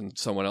else and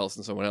someone else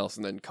and someone else,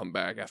 and then come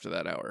back after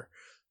that hour.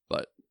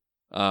 But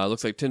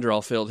looks like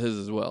Tindral failed his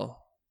as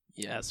well.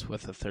 Yes,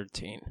 with a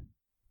 13.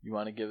 You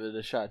want to give it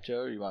a shot, Joe,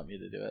 or you want me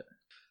to do it?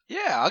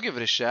 Yeah, I'll give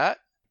it a shot.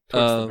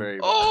 Towards the Um, very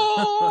bottom.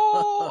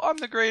 Oh, I'm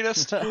the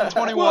greatest.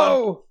 21.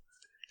 Whoa!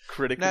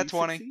 Critically Nat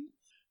 20. succeed?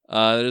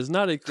 It is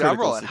not a I'm critical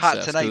rolling hot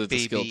success tonight, because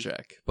it's a skill baby.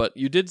 check. But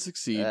you did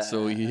succeed,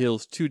 so he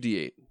heals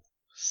 2d8.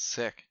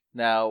 Sick.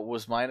 Now,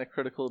 was mine a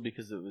critical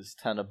because it was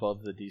 10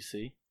 above the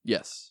DC?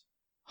 Yes.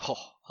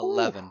 Oh,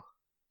 11.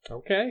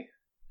 Okay.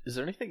 Is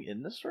there anything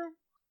in this room?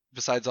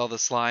 Besides all the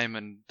slime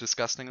and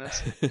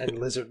disgustingness. And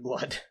lizard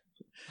blood.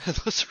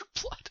 Lizard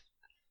blood.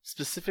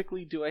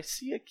 Specifically, do I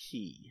see a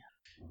key?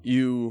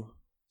 You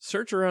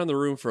search around the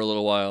room for a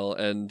little while,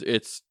 and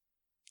it's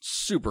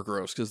super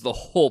gross because the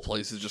whole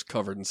place is just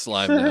covered in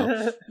slime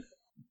now.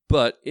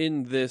 But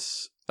in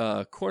this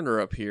corner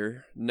up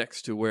here,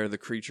 next to where the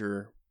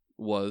creature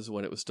was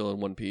when it was still in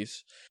one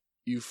piece,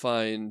 you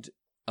find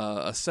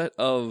a set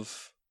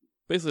of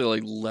basically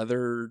like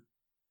leather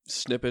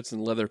snippets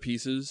and leather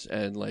pieces,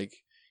 and like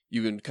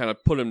you can kind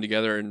of put them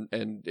together,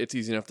 and it's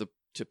easy enough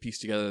to piece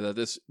together that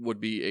this would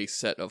be a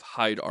set of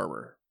hide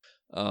armor.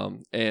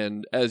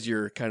 And as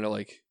you're kind of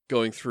like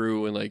going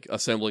through and like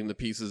assembling the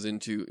pieces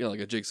into, like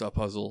a jigsaw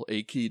puzzle,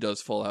 a key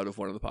does fall out of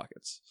one of the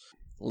pockets.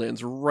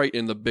 Lands right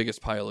in the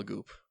biggest pile of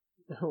goop.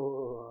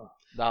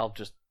 I'll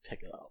just pick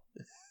it up.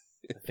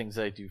 The things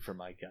I do for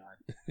my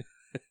god.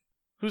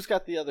 Who's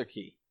got the other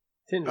key?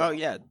 Tindral. Oh,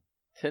 yeah.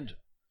 Tindral.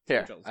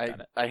 Here, Tindral's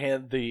got it. I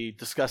hand the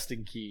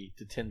disgusting key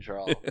to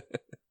Tindral.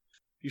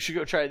 You should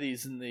go try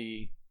these in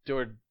the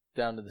door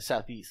down to the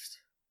southeast.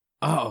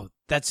 Oh,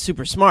 that's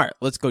super smart.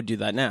 Let's go do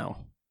that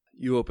now.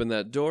 You open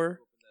that door,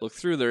 look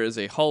through. There is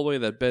a hallway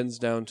that bends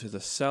down to the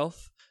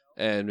south,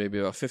 and maybe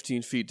about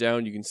 15 feet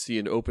down, you can see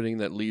an opening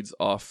that leads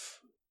off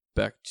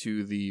back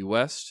to the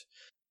west,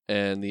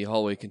 and the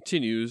hallway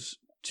continues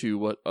to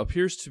what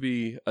appears to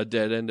be a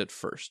dead end at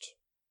first.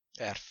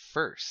 At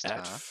first.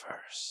 At huh?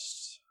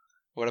 first.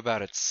 What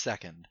about its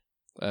second?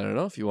 I don't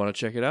know. If you want to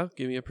check it out,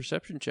 give me a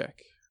perception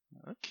check.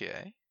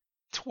 Okay.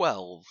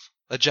 12.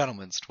 A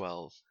gentleman's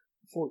 12.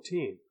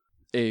 14.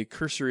 A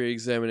cursory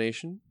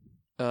examination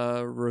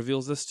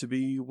reveals this to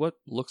be what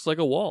looks like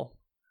a wall.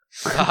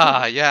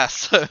 Ah,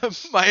 yes.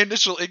 My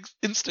initial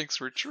instincts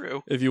were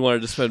true. If you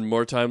wanted to spend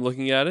more time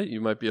looking at it,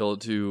 you might be able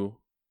to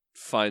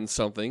find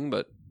something,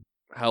 but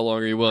how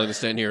long are you willing to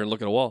stand here and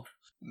look at a wall?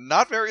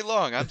 Not very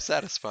long. I'm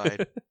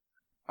satisfied.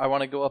 I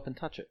want to go up and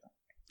touch it.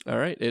 All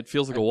right, it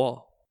feels like a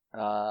wall.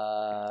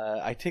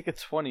 I take a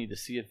 20 to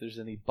see if there's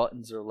any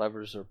buttons or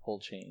levers or pull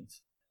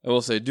chains. I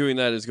will say doing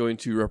that is going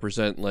to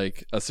represent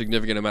like a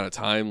significant amount of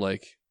time,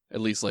 like at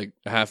least like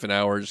a half an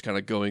hour, just kind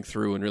of going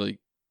through and really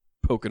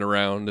poking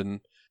around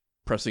and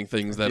pressing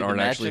things that Through the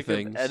aren't actually magic of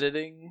things.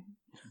 editing,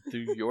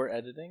 through your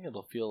editing,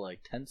 it'll feel like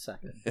 10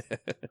 seconds.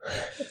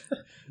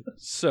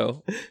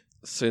 So,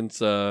 since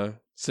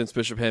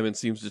Bishop Hammond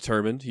seems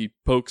determined, he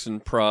pokes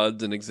and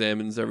prods and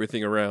examines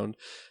everything around,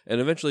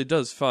 and eventually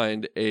does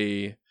find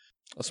a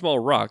small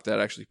rock that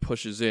actually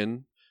pushes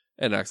in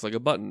and acts like a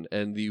button,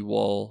 and the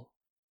wall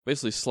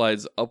basically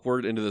slides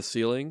upward into the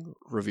ceiling,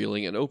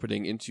 revealing an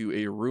opening into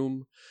a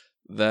room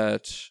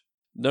that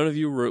none of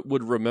you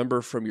would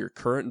remember from your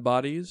current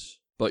bodies,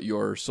 but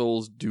your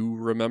souls do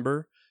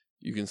remember.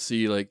 You can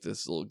see like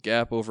this little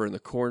gap over in the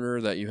corner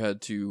that you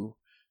had to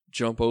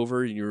jump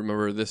over, and you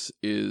remember this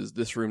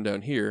room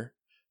down here.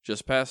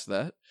 Just past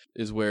that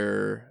is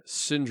where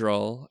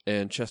Sindral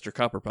and Chester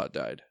Copperpot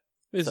died.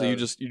 Basically,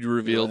 So, you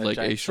revealed a like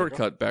a giant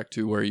shortcut back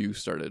to where you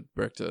started,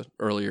 back to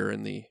earlier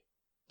in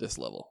this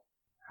level.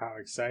 How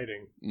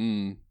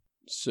exciting.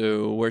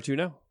 So where to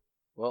now?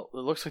 Well, it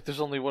looks like there's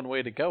only one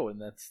way to go,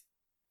 and that's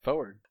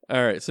forward.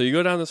 All right, so you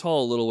go down this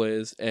hall a little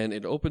ways, and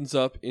it opens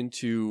up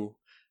into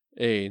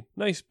a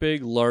nice,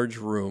 big, large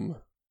room.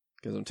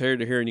 Because I'm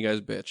tired of hearing you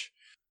guys bitch.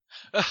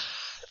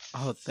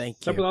 Oh, thank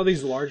What's up with you. all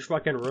these large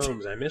fucking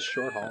rooms? I miss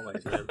short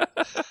hallways, man.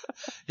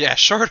 Yeah,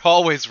 short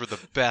hallways were the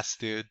best,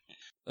 dude.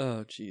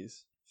 Oh,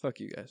 jeez. Fuck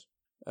you guys.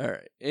 All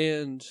right,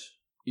 and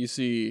you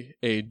see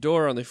a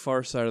door on the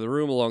far side of the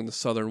room along the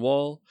southern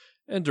wall,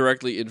 and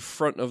directly in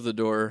front of the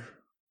door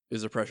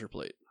is a pressure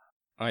plate.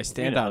 I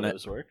stand You know on how it.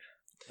 those work.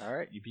 All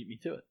right, you beat me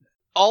to it.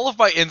 All of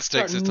my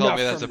instincts have told Enough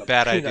me that's a from the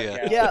bad peanut idea.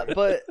 gallery. Yeah,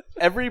 but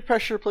every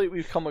pressure plate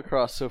we've come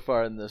across so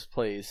far in this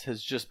place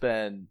has just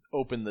been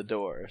open the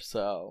door,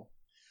 so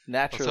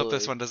Let's naturally. hope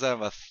this one doesn't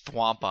have a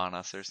thwomp on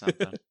us or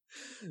something.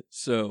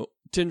 So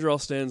Tindral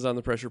stands on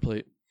the pressure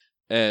plate,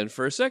 and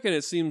for a second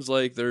it seems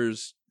like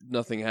there's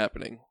nothing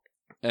happening.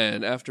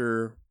 And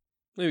after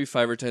maybe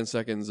 5 or 10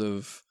 seconds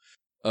of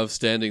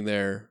standing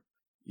there,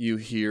 you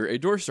hear a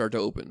door start to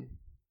open,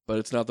 but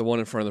it's not the one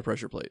in front of the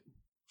pressure plate.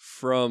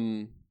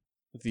 From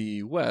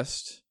the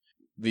west,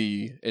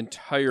 the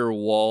entire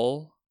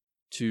wall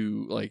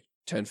to like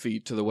 10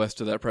 feet to the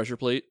west of that pressure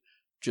plate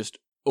just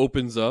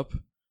opens up,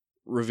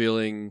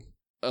 revealing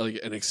like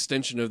an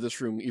extension of this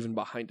room even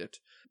behind it.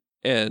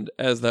 And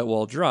as that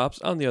wall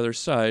drops, on the other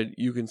side,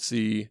 you can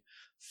see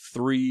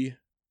 3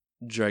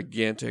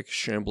 gigantic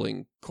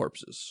shambling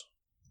corpses.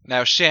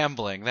 Now,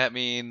 shambling, that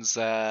means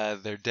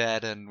they're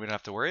dead and we don't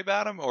have to worry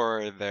about them,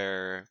 or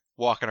they're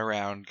walking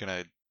around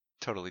gonna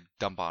totally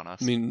dump on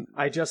us? I mean,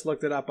 I just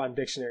looked it up on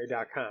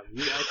dictionary.com.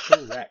 You are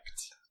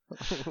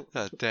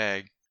correct.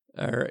 Dang.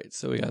 all right,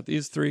 so we got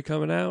these 3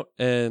 coming out,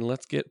 and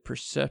let's get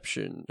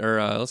perception,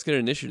 or let's get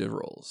initiative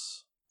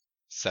rolls.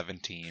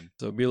 17.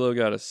 So Bilo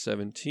got a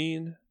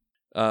 17.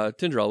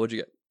 Tindral, what'd you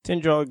get?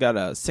 Tindral got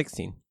a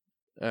 16.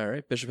 All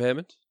right, Bishop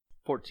Hammond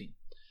 14.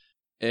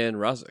 and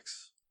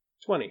Rozix.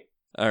 20.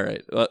 All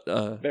right.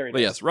 Very But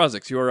nice. yes,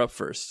 Rozix, you are up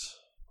first.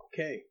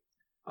 Okay.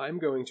 I'm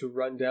going to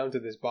run down to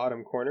this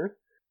bottom corner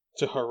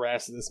to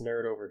harass this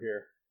nerd over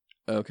here.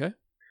 Okay.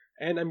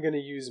 And I'm going to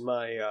use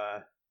my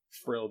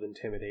frilled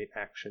intimidate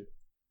action.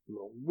 I'm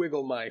going to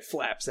wiggle my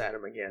flaps at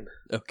him again.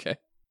 Okay.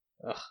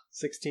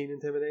 16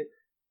 intimidate?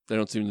 They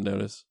don't seem to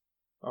notice.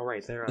 All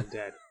right, they're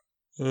undead.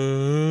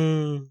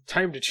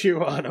 Time to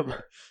chew on them.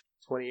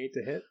 28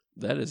 to hit.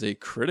 That is a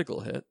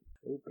critical hit.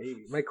 Oh,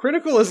 baby. My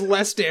critical is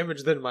less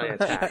damage than my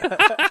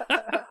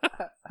attack.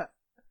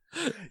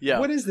 Yeah.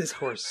 What is this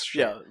horse shit?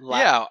 Yeah.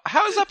 Yeah,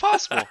 how is that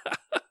possible?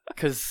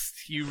 Because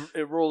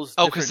it rolls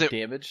Oh, 'cause different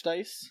damage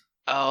dice.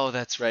 Oh,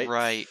 that's Right.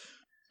 right.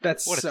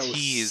 That's What a so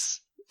tease.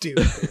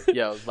 stupid.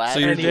 Yeah. So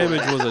your Anyway.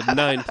 damage was a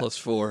 9 plus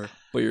 4,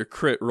 but your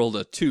crit rolled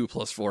a 2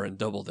 plus 4 and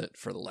doubled it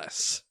for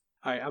less.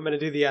 All right, I'm going to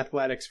do the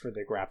athletics for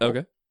the grapple.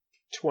 Okay.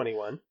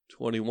 21.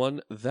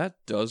 21, that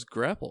does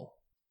grapple.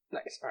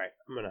 Nice. All right,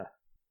 I'm going to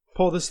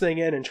pull this thing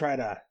in and try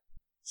to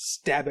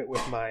stab it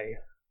with my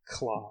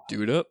claw.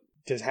 Dude up.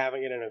 Does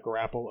having it in a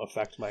grapple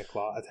affect my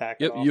claw attack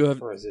Yep, at all? you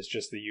have- Or is this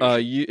just the usual?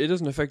 It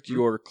doesn't affect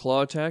your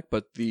claw attack,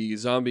 but the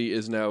zombie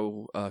is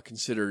now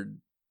considered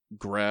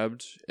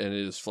grabbed and it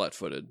is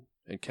flat-footed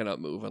and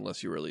cannot move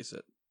unless you release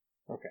it.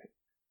 Okay.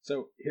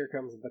 So here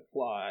comes the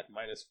claw at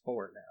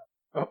 -4 now.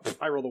 Oh,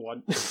 I rolled a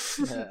 1.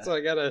 So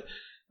I got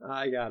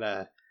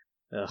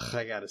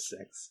a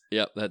 6.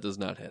 Yep, that does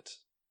not hit.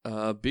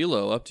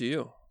 Bilo, up to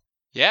you.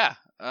 Yeah.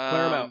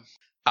 Clear 'em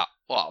out.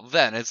 Well,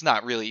 then it's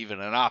not really even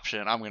an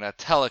option. I'm going to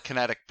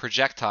telekinetic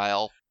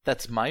projectile.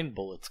 That's mind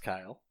bullets,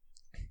 Kyle.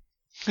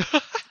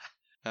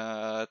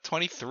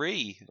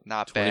 23.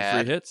 Not 23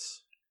 bad.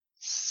 hits.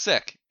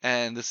 Sick.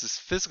 And this is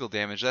physical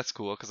damage. That's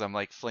cool because I'm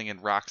like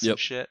flinging rocks Yep. and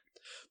shit.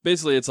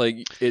 Basically, it's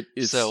like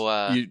it's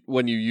So,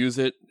 when you use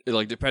it,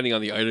 like depending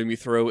on the item you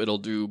throw, it'll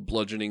do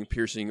bludgeoning,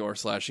 piercing, or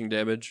slashing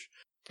damage.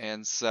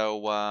 And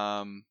so,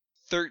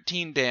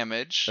 13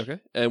 damage. Okay.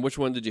 And which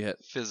one did you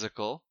hit?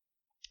 Physical.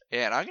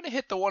 And I'm going to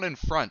hit the one in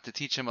front to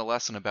teach him a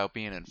lesson about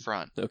being in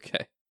front.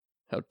 Okay.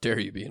 How dare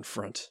you be in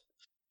front?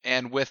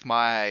 And with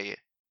my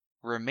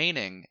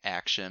remaining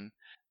action,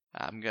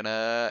 I'm going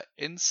to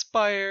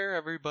inspire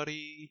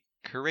everybody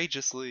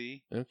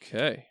courageously.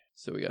 Okay.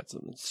 So we got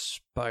some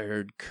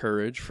inspired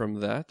courage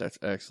from that. That's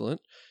excellent.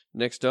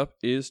 Next up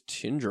is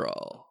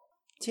Tindral.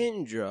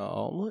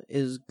 Tindral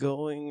is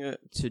going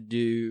to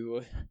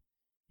do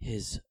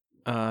his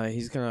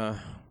he's gonna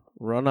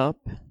run up.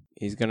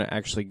 He's gonna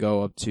actually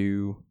go up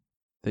to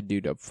the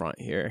dude up front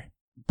here.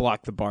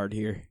 Block the bard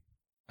here.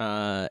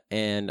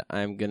 And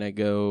I'm gonna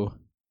go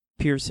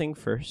piercing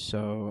first,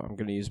 so I'm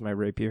gonna use my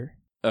rapier.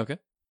 Okay.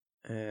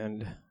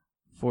 And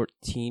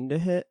 14 to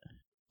hit.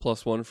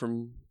 +1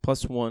 from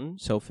 +1,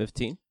 so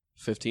 15.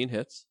 15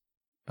 hits.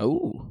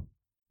 Oh,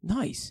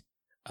 nice.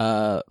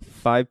 5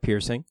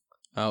 piercing.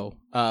 Oh,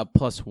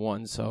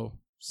 +1, so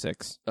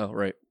 6. Oh,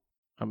 right.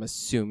 I'm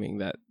assuming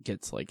that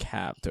gets like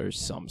halved or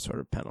some sort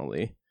of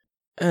penalty.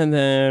 And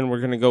then we're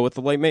gonna go with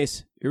the light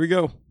mace. Here we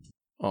go.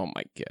 Oh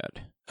my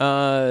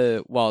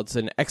god. Well, it's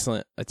an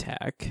excellent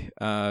attack.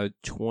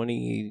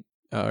 20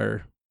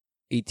 or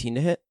 18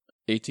 to hit.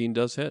 18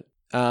 does hit.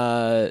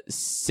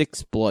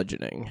 6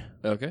 bludgeoning.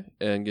 Okay.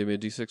 And give me a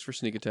d6 for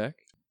sneak attack.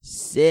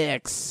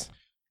 6.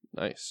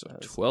 Nice. So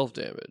That's- 12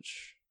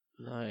 damage.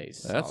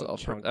 Nice. That's Solid all.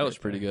 chunk That was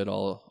right pretty there. good.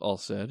 All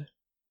said.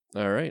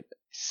 All right.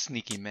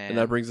 Sneaky man. And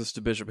that brings us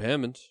to Bishop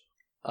Hammond.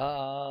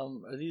 Are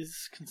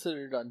these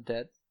considered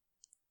undead?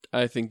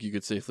 I think you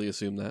could safely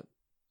assume that.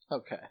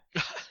 Okay.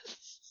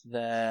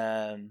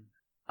 Then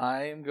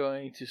I am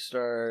going to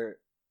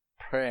start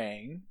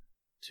praying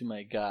to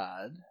my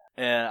god.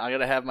 And I'm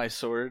going to have my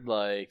sword,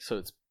 like, so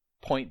it's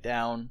point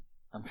down.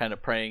 I'm kind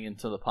of praying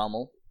into the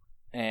pommel.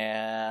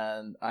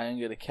 And I am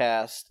going to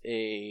cast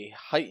a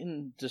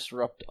Heightened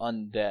Disrupt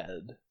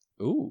Undead.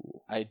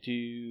 Ooh. I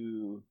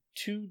do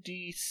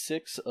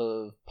 2d6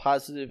 of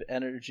positive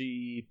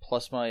energy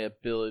plus my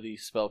ability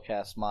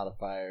spellcast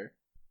modifier.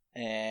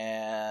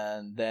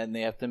 And then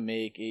they have to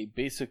make a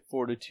basic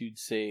fortitude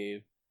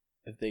save.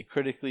 If they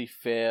critically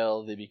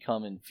fail, they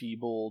become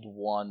enfeebled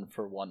 1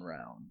 for 1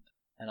 round.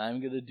 And I'm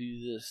going to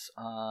do this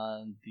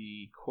on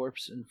the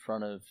corpse in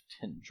front of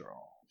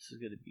Tindral. This is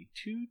going to be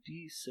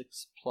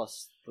 2d6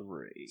 plus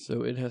 3.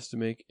 So it has to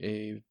make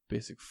a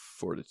basic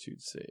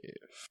fortitude save.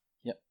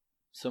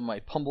 So my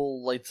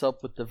pummel lights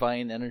up with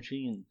divine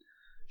energy and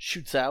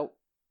shoots out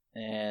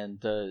and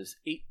does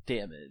 8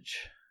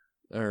 damage.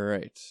 All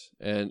right.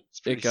 And It's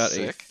it pretty got a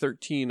sick.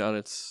 13 on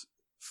its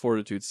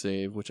fortitude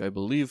save, which I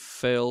believe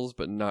fails,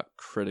 but not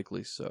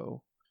critically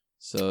so.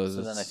 So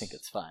Then I think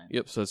it's fine.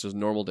 Yep, so it's just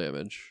normal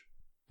damage.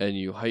 And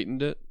you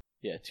heightened it,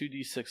 Yeah,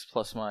 2d6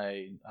 plus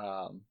my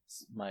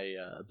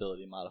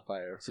ability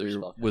modifier. so for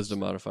your spellcast. wisdom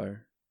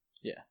modifier.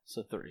 Yeah,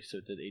 so 3, so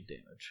it did 8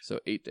 damage. So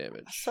 8 I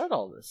damage. said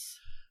all this.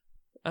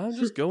 I'm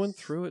just going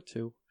through it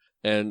too.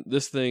 And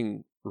this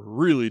thing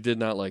really did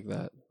not like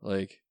that.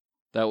 Like,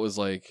 that was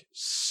like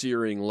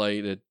searing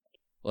light.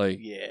 Like,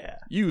 Yeah.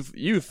 you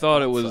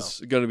thought it thought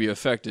was going to be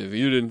effective.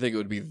 You didn't think it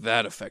would be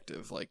that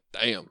effective. Like,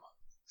 damn.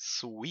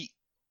 Sweet.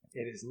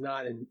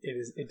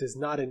 It does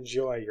not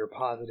enjoy your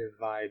positive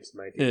vibes,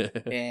 my dear.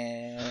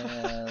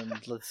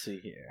 And let's see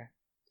here.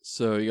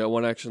 So you got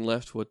one action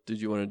left. What did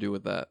you want to do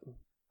with that?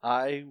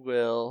 I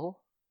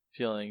will,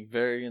 feeling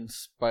very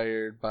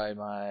inspired by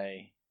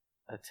my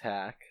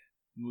attack,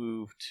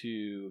 move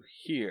to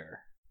here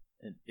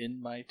and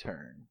end my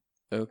turn.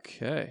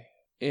 Okay.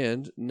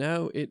 And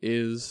now it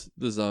is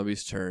the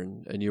zombie's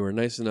turn, and you are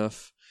nice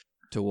enough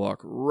to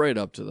walk right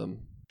up to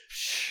them.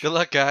 Good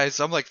luck, guys.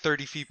 I'm like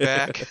 30 feet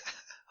back.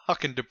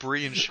 Hucking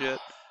debris and shit.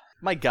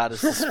 My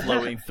goddess is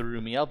flowing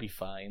through me. I'll be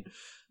fine.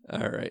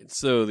 All right.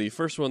 So the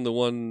first one, the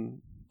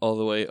one all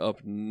the way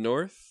up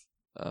north,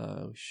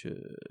 we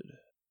should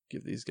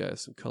give these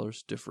guys some colors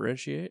to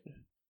differentiate.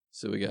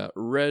 So we got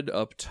red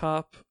up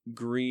top,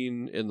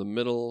 green in the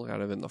middle,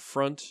 kind of in the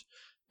front,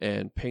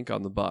 and pink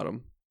on the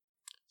bottom.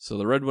 So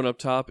the red one up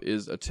top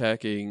is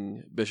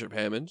attacking Bishop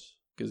Hammond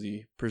because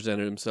he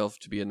presented himself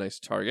to be a nice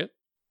target.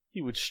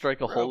 He would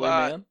strike a holy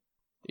Robot. man?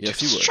 Yes,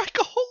 he would. Strike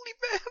a holy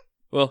man.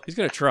 Well, he's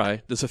going to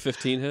try. Does a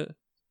 15 hit?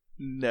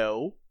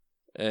 No.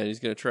 And he's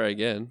going to try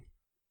again.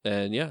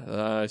 And yeah,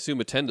 I assume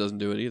a 10 doesn't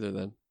do it either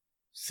then.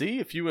 See,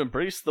 if you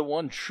embrace the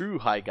one true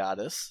high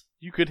goddess,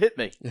 you could hit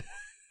me.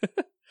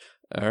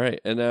 All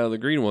right. And now the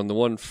green one, the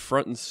one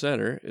front and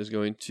center, is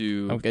going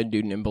to... I'm going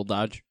to do nimble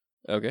dodge.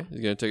 Okay.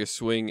 He's going to take a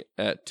swing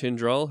at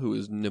Tindral, who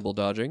is nibble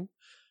dodging.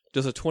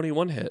 Does a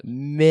 21 hit.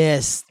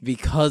 Missed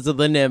because of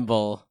the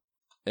nimble.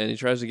 And he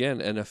tries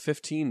again, and a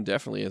 15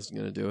 definitely isn't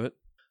going to do it.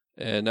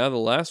 And now the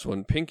last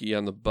one, Pinky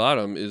on the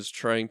bottom, is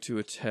trying to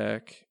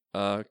attack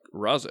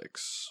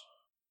Rozix.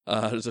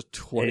 Does a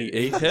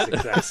 28 hit?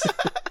 Success.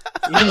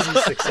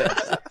 Easy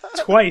success.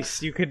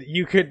 Twice. You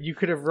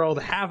could have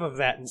rolled half of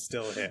that and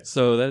still hit.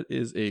 So that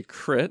is a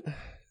crit.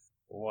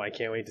 Oh, I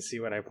can't wait to see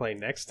what I play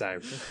next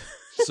time.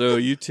 So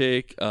you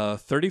take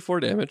 34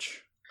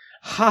 damage.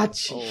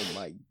 Hachi. Oh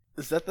my.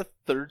 Is that the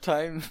third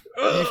time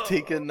you've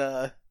taken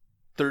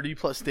 30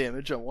 plus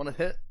damage on one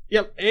hit?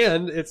 Yep,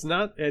 and it's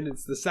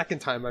the second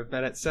time I've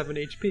been at 7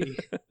 HP.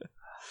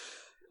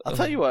 I'll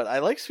tell you what, I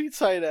like sweet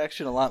side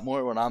action a lot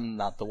more when I'm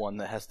not the one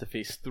that has to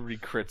face 3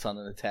 crits on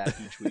an attack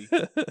each week.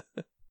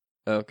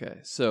 Okay,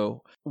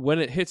 so when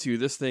it hits you,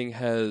 this thing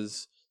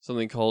has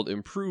something called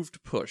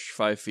improved push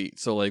 5 feet.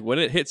 So like when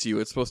it hits you,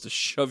 it's supposed to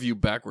shove you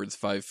backwards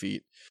 5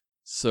 feet.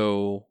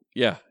 So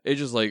yeah, it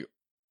just like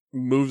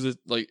moves it,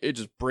 like it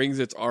just brings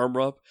its arm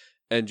up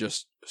and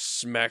just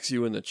smacks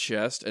you in the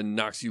chest and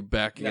knocks you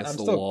back against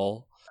the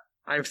wall.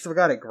 I've still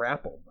got it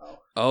grappled though.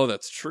 Oh,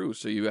 that's true.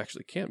 So you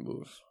actually can't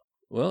move.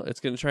 Well, it's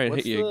going to try and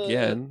What's hit you the-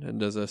 again, and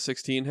does a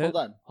 16 hit?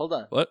 Hold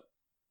on. What?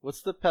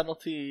 What's the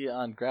penalty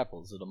on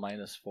grapple? Is it a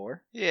 -4?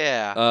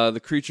 Yeah. The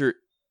creature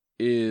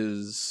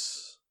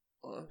is...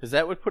 Because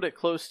that would put it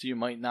close to you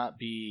might not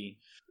be...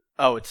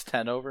 Oh, it's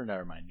 10 over?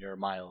 Never mind, you're a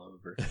mile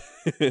over.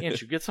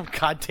 Can't you get some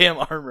goddamn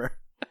armor?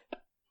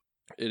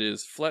 It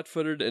is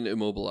flat-footed and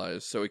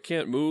immobilized, so it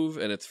can't move,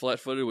 and it's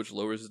flat-footed, which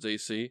lowers its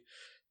AC,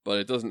 but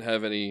it doesn't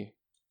have any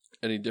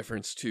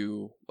difference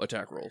to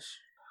attack rolls.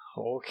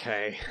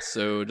 Okay.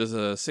 So does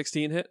a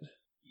 16 hit?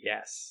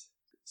 Yes.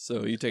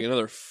 So you take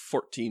another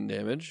 14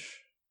 damage.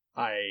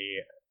 I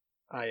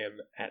am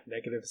at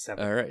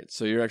 -7. All right,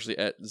 so you're actually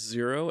at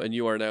 0, and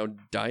you are now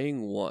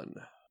dying 1.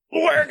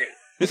 Work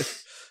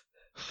it!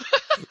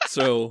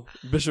 So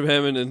Bishop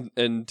Hammond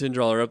and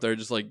Tindral are up there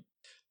just like...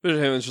 Bishop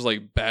Hammond's just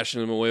like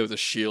bashing him away with a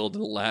shield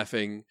and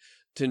laughing.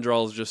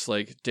 Tindral's just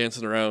like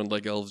dancing around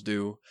like elves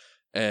do.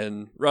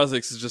 And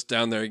Rozix is just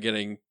down there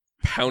getting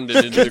pounded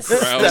into the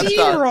ground.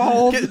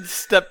 Steamrolled. Getting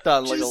stepped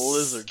on like a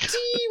lizard.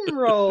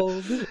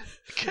 Steamrolled.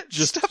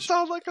 Just- Stepped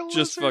on like a lizard.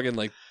 Just fucking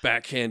like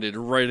backhanded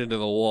right into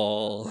the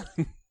wall.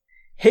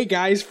 Hey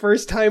guys,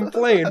 first time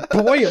playing.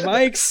 Boy, am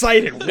I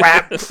excited.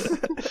 Rap.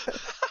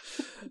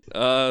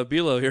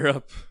 Bilo, you're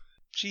up.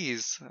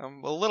 Jeez,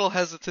 I'm a little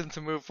hesitant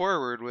to move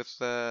forward with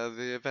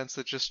the events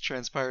that just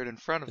transpired in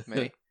front of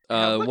me.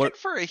 I'm looking What?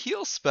 for a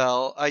heal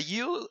spell. I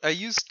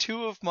used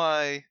 2 of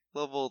my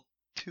level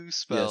 2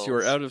 spells. Yes, you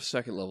are out of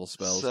second level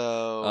spells.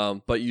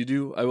 So But you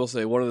do, I will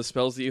say, one of the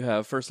spells that you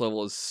have, first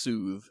level, is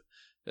Soothe.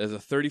 It has a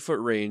 30-foot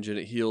range, and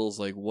it heals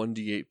like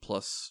 1d8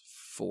 plus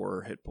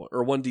 4 hit points,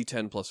 or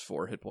 1d10 plus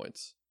 4 hit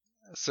points.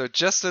 So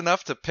just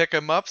enough to pick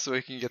him up so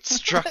he can get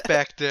struck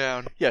back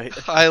down. Yeah,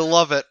 I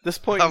love it. at this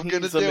point I'm he's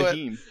gonna a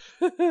do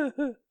it.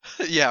 Mahim.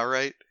 Yeah,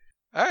 right.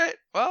 All right.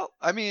 Well,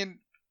 I mean,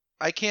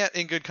 I can't,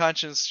 in good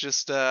conscience,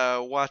 just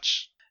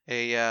watch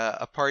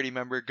a party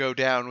member go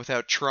down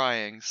without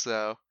trying.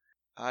 So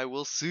I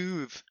will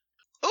soothe.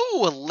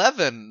 Ooh,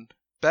 11.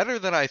 Better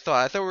than I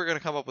thought. I thought we were gonna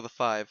come up with a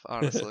 5,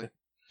 honestly.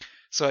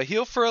 So I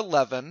heal for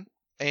 11,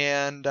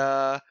 and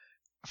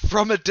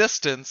from a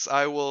distance,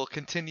 I will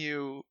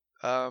continue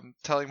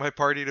telling my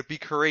party to be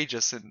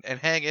courageous and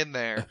hang in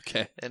there,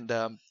 Okay. and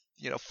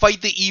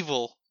fight the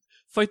evil.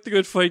 Fight the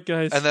good fight,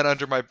 guys. And then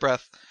under my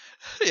breath,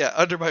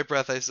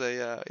 I say,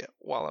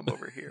 while I'm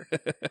over here.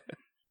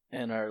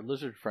 And our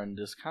lizard friend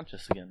is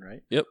conscious again,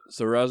 right? Yep.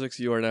 So Razix,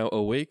 you are now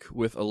awake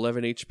with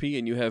 11 HP,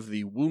 and you have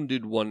the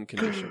Wounded One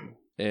condition.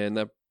 And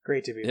that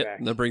Great to be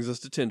back. that brings us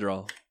to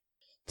Tindral.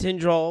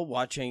 Tindral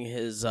watching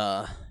his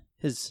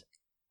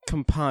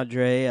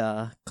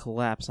compadre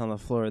collapse on the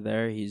floor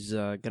there. He's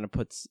gonna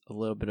put a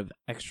little bit of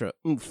extra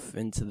oomph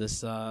into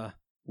this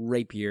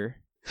rapier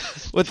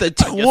with a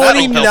that'll help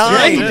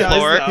 29. you,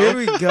 Lord. Here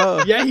we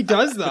go. Yeah, he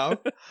does though.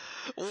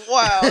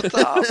 Wow,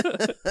 Tom,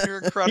 you're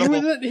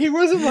incredible. He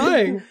wasn't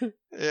lying.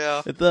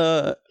 Yeah,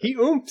 He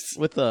oomps.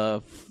 With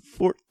a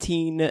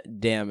 14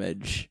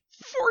 damage.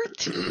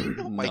 14.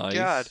 Oh my Nice.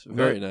 god.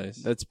 Very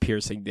nice. That's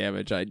piercing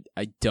damage. I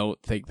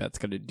don't think that's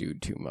gonna do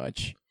too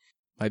much.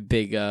 My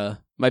big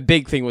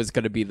thing was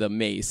gonna be the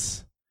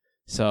mace.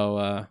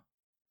 So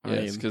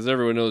Yes, because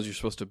everyone knows you're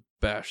supposed to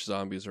bash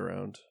zombies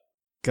around.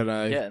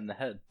 gonna Yeah, in the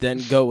head.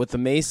 then go with the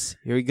mace.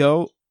 Here we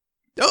go.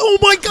 Oh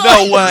my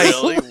god! No way.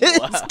 Really?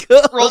 Let's Wow.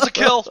 go. Roll to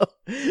kill.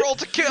 Roll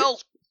to kill.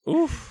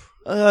 Oof.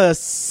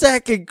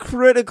 Second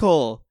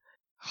critical.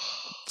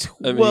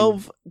 I mean-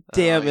 12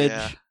 damage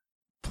yeah.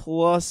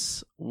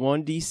 plus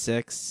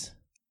 1d6.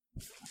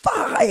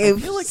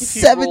 5. feel like if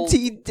you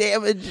 17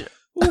 damage.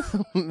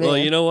 Man. Well,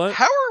 you know what?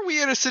 How are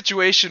we in a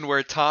situation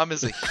where Tom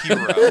is a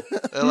hero?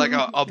 Like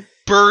a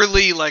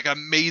burly, like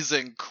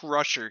amazing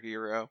crusher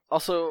hero.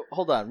 Also,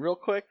 hold on, real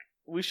quick.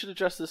 We should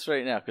address this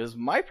right now, because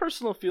my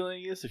personal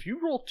feeling is if you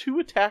roll 2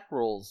 attack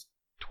rolls,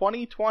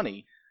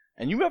 20-20,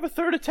 and you have a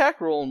third attack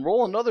roll and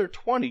roll another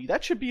 20,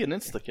 that should be an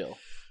insta-kill.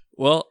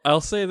 Well,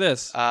 I'll say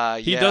this.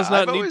 He does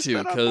not I've need always to,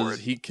 been on because board.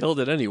 he killed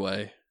it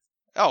anyway.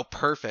 Oh,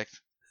 perfect.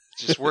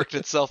 It just worked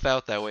itself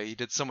out that way. He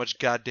did so much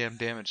goddamn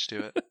damage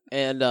to it.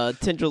 And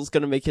Tindrill's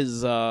gonna make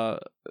his I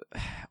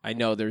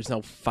know there's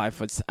no 5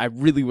 foot I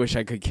really wish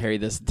I could carry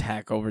this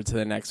attack over to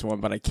the next one,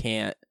 but I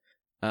can't.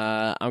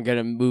 I'm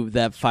gonna move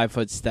that 5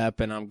 foot step,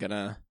 and I'm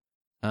gonna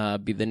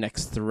be the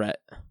next threat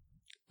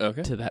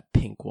Okay. to that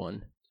pink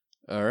one.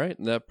 All right.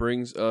 And that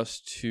brings us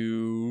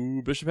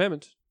to Bishop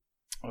Hammond.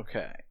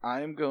 Okay,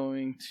 I'm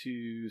going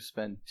to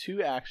spend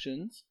 2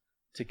 actions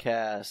to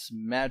cast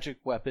Magic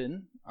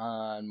Weapon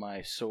on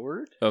my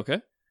sword,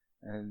 Okay.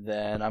 and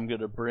then I'm going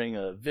to bring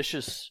a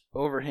vicious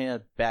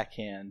overhand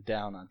backhand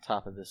down on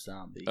top of this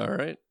zombie. All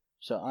right.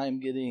 So I'm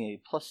getting a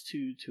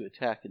 +2 to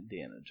attack and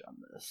damage on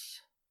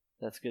this.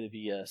 That's going to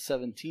be a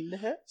 17 to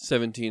hit.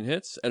 17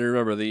 hits. And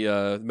remember,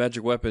 the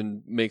magic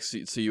weapon makes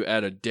it so you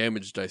add a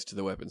damage dice to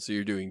the weapon. So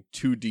you're doing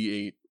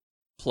 2d8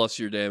 plus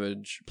your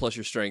damage, plus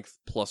your strength,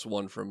 plus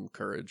 1 from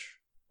courage.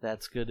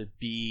 That's going to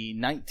be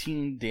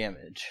 19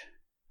 damage.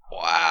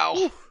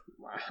 Wow.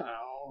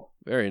 Wow.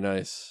 Very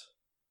nice.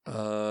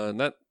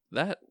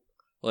 That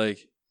like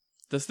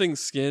this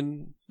thing's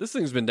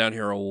been down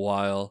here a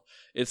while.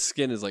 Its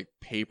skin is like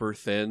paper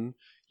thin.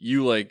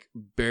 You like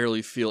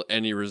barely feel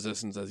any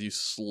resistance as you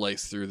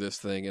slice through this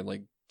thing, and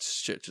like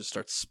shit just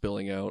starts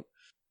spilling out.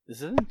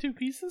 Is it in 2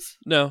 pieces?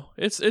 No,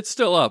 it's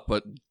still up,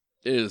 but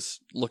it is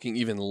looking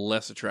even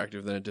less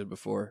attractive than it did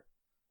before.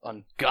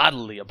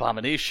 Ungodly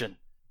abomination.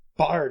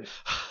 Bard,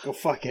 go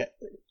fuck it.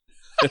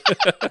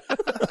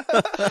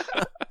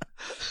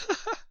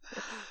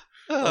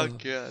 Oh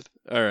god.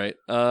 All right,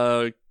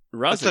 Razix,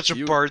 That's such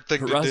a bard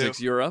thing to do. Razix,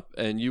 you're up,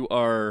 and you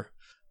are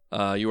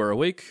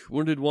awake,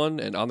 wounded one,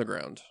 and on the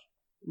ground.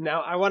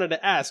 Now I wanted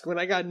to ask, when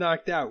I got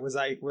knocked out, was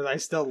I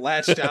still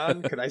latched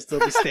on? Could I still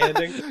be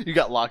standing? You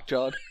got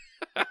lockjawed.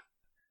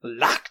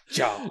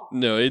 Lockjaw.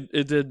 No,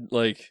 it did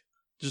like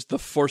just the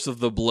force of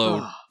the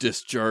blow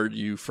discharged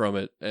you from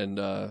it, and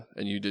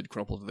you did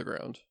crumple to the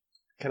ground.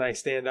 Can I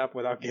stand up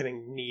without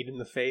getting kneed in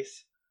the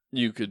face?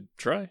 You could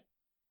try.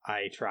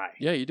 I try.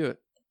 Yeah, you do it.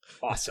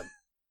 Awesome.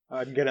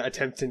 I'm gonna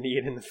attempt to knee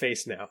it in the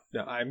face now.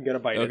 No, I'm gonna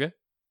bite it. Okay.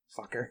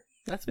 Fucker.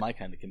 That's my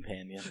kind of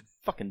companion.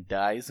 Fucking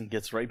dies and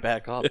gets right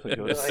back up and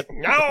goes Like,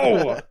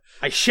 no!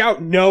 I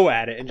shout no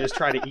at it and just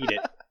try to eat it.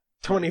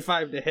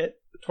 25 to hit.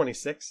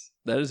 26.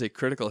 That is a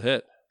critical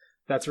hit.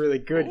 That's really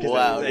good because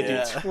Wow, I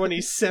yeah. do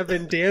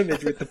 27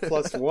 damage with the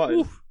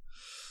 +1.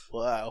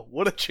 wow,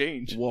 what a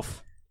change.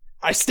 Woof.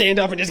 I stand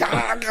up and just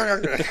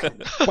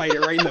bite it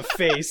right in the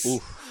face.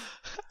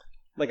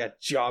 Like a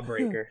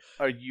jawbreaker.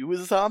 Are you a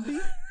zombie?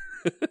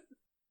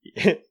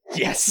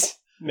 Yes!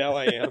 Now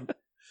I am.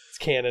 It's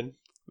canon.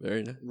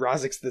 Very nice.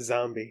 Razix the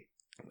zombie.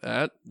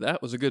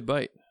 That was a good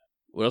bite.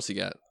 What else you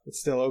got? It's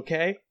still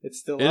okay? It's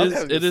still It up? is. I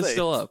was It gonna is say,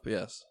 still it's- up.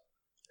 Yes.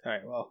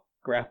 Alright, well,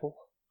 grapple.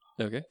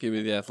 Okay. Give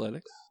me the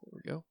athletics.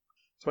 There we go.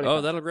 25.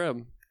 Oh, that'll grab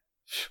him.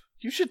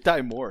 You should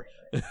die more.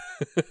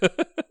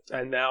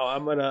 And now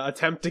I'm gonna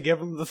attempt to give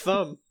him the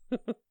thumb.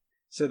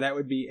 So that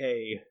would be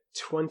a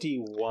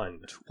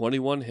 21.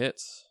 21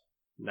 hits.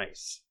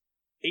 Nice.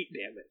 8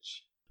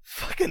 damage.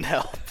 Fucking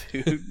hell,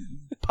 dude.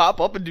 Pop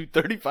up and do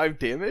 35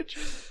 damage?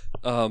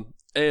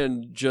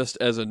 And just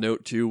as a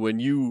note too, when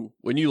you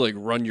like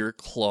run your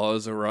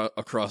claws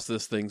across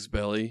this thing's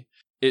belly,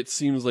 it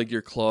seems like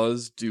your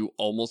claws do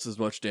almost as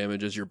much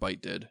damage as your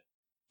bite did,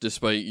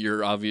 despite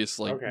your obvious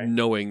Okay.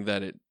 knowing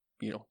that it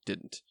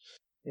didn't,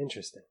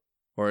 Interesting.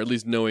 or at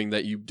least knowing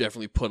that you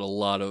definitely put a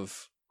lot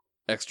of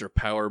extra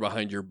power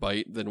behind your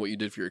bite than what you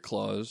did for your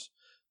claws,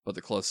 but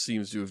the claws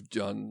seems to have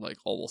done like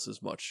almost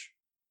as much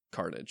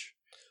carnage.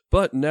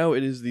 But now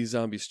it is the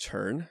zombie's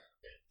turn.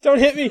 Don't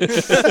hit me!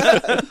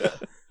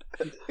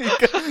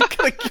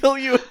 Gonna kill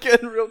you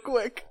again real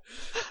quick.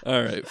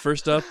 All right,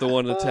 first up, the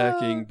one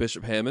attacking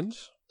Bishop Hammond.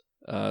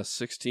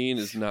 16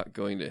 is not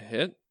going to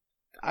hit.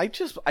 I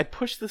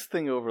push this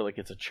thing over like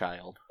it's a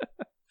child.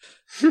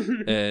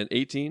 And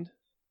 18?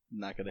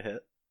 Not gonna hit.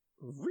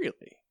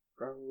 Really?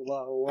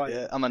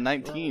 Yeah, I'm a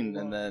 19,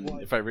 and then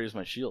if I raise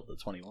my shield, to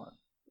 21.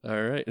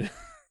 All right.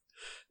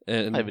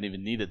 And I haven't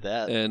even needed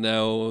that. And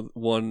now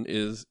one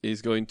is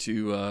going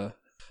to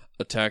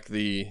attack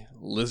the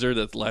lizard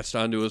that's latched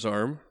onto his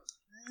arm.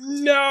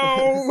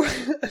 No!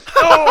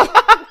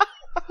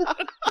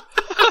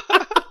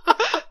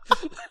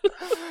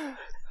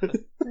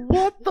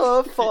 What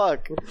the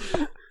fuck?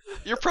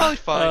 You're probably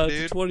fine, It's a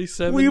dude.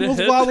 27 to Weevils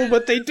hit. wobble,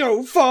 but they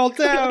don't fall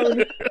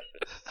down.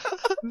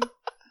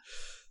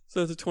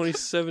 So it's a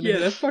 27 to Yeah,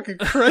 hit. that fucking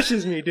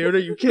crushes me, dude. Are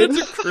you kidding?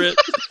 That's a crit.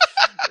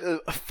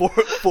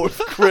 Fourth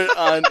crit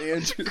on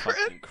Andrew.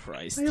 Fucking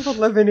Christ. I have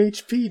 11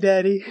 HP,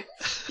 Daddy.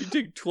 You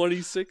take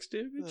 26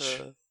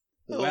 damage?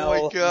 Oh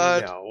my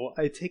God. No,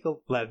 I take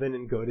 11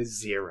 and go to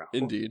 0.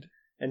 Indeed.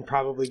 And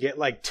probably get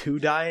like 2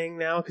 dying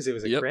now because it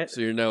was a Yep, crit.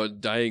 so you're now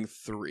at dying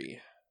 3.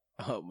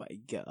 Oh my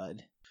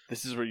god.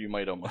 This is where you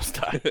might almost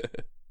die.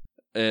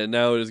 And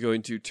now it is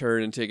going to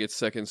turn and take its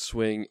second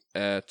swing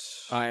at...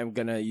 I am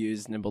gonna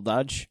use Nimble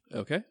Dodge.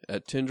 Okay,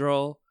 at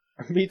Tindral.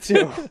 Me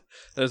too.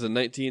 That's a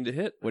 19 to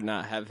hit. Would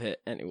not have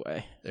hit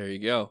anyway. There you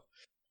go.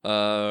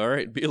 All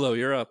right, Bilo,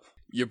 you're up.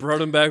 You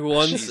brought him back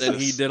once, and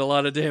he Jesus. did a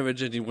lot of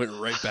damage, and he went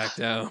right back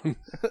down.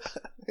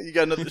 You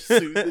got another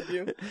suit, did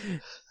you?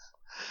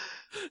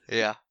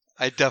 Yeah,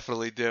 I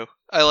definitely do.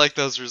 I like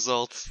those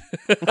results.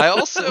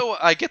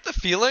 I get the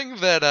feeling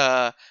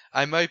that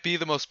I might be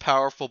the most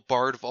powerful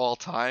bard of all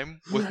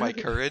time with my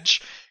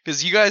courage.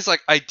 Because you guys,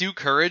 I do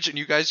courage, and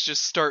you guys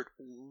just start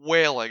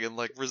wailing, and,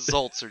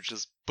 results are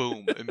just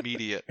boom,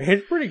 immediate.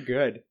 It's pretty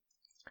good.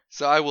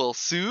 So I will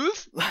soothe.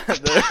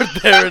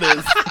 there it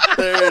is.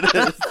 There it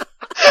is.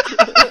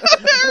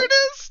 There it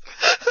is!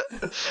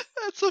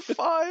 That's a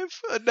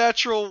 5. A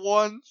natural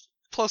 1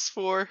 plus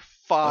 4,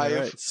 5. All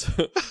right,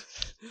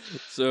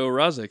 so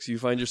Razix, you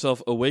find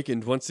yourself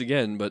awakened once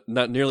again, but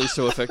not nearly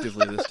so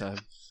effectively this time.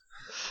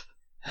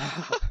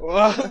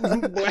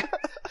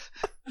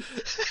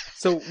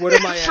 So what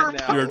am I For at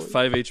now? You're at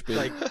 5 HP.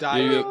 Like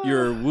dying.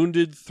 You're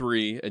wounded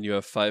 3, and you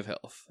have 5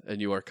 health,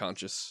 and you are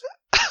conscious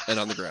and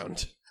on the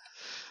ground.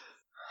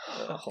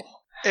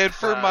 And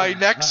for my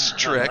next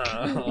trick,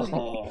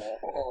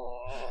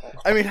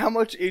 I mean, how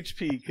much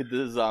HP could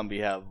this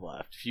zombie have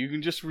left? If you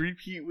can just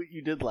repeat what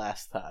you did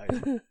last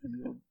time,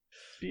 you'll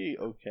be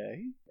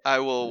okay. I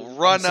will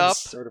run Some up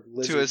sort of to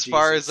lizard as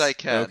far as Jesus. I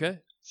can. Okay.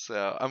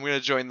 So I'm gonna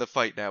join the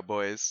fight now,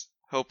 boys.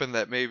 Hoping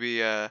that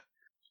maybe a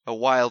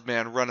wild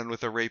man running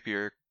with a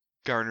rapier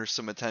garners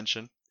some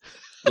attention.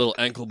 Little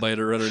ankle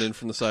biter running in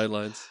from the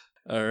sidelines.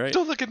 All right.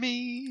 Don't look at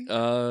me.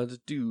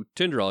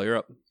 Tindral, you're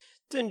up.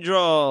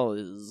 Tindral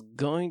is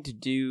going to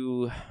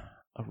do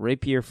a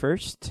rapier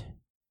first.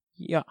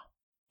 Yeah.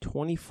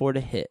 24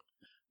 to hit.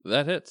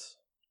 That hits.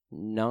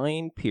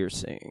 9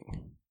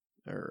 piercing.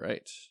 All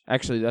right.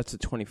 Actually, that's a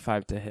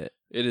 25 to hit.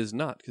 It is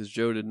not, because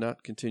Joe did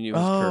not continue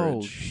his Oh,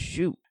 courage.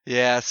 shoot.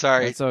 Yeah,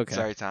 sorry. That's okay.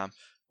 Sorry, Tom.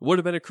 Would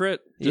have been a crit.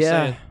 Just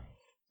yeah. saying.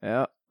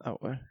 Yeah.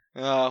 That way.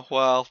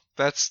 Well,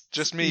 that's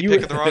just me You-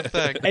 picking the wrong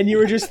thing. And you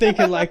were just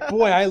thinking,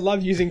 boy, I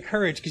love using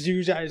courage because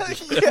you guys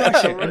just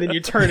crush it, and then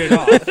you turn it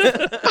off.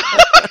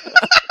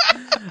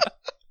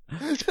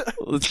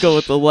 Let's go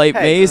with the light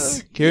Hey,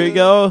 mace. Here we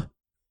go.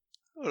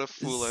 What a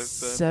fool I've been.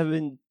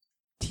 17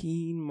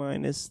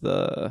 minus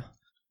the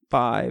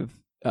 5.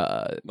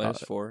 Minus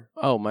 4.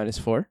 Oh, minus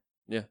 4.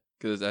 Yeah,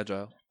 because it's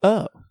agile.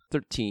 Oh,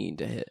 13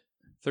 to hit.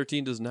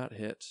 13 does not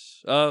hit.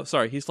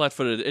 Sorry, he's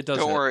flat-footed. It does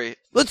Don't hit. worry.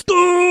 Let's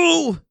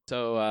go!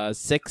 So,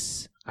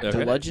 6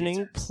 Okay.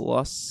 bludgeoning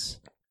plus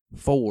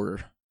 4.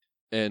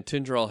 And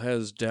Tindral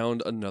has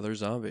downed another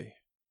zombie.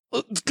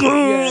 Let's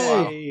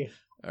go! Yay.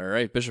 All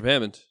right, Bishop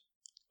Hammond.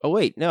 Oh,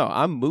 wait, no,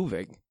 I'm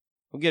moving.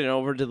 I'm getting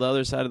over to the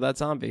other side of that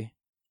zombie.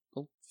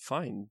 Well,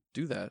 fine,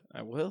 do that.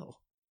 I will.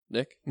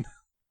 Nick?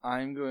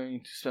 I'm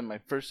going to spend my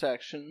first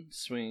action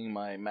swinging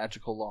my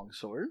magical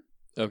longsword.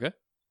 Okay.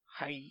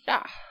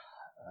 Hiya!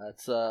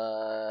 That's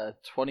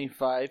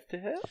 25 to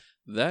hit.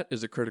 That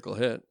is a critical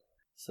hit.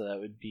 So that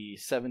would be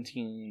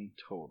 17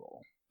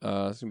 total.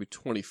 It's going to be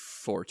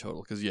 24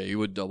 total, because, yeah, you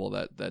would double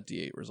that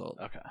D8 result.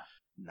 Okay.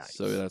 Nice.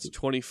 So that's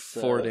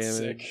 24 So that's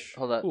damage. sick.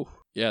 Hold on. Ooh.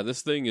 Yeah,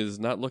 this thing is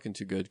not looking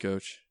too good,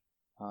 Coach.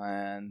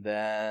 And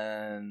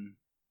then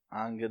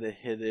I'm going to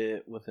hit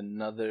it with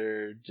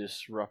another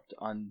Disrupt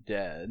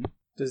Undead.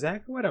 Does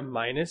that go at a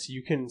minus?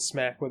 You can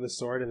smack with a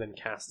sword and then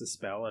cast a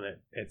spell, and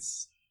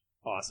it's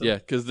awesome. Yeah,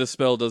 because this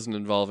spell doesn't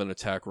involve an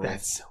attack roll.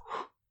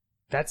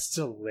 That's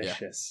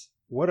delicious.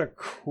 What a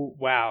cool...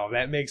 Wow,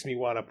 that makes me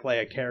want to play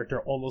a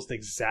character almost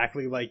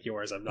exactly like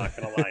yours, I'm not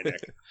going to lie,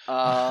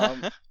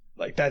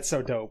 Nick. That's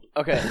so dope.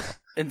 Okay.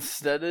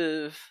 Instead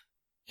of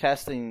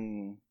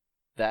casting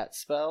that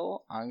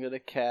spell, I'm going to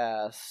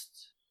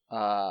cast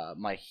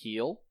my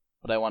heal,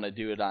 but I want to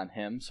do it on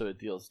him so it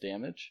deals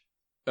damage.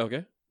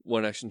 Okay.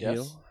 1 action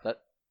heal.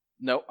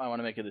 Nope, I want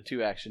to make it a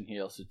 2-action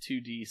heal, so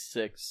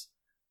 2d6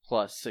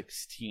 plus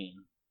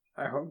 16.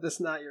 I hope that's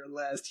not your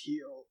last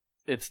heal.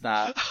 It's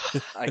not.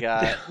 I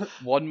got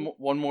one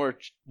more.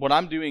 What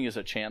I'm doing is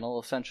a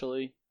channel,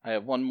 essentially. I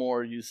have one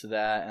more use of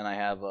that, and I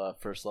have a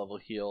first level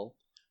heal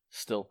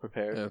still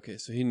prepared. Okay,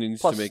 so he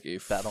needs Plus to make a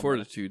battle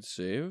fortitude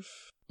save.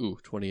 Ooh,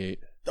 28.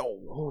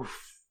 Oh,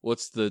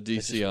 What's the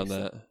DC on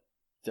makes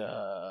that?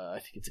 I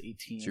think it's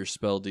 18. It's your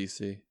spell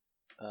DC.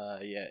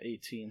 Yeah,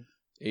 18.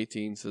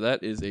 18, so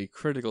that is a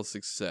critical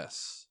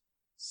success.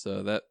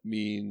 So that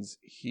means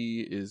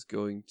he is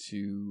going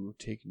to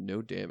take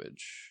no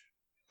damage.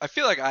 I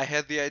feel like I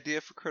had the idea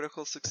for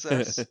critical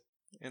success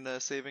in the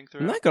saving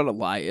throw. I'm not gonna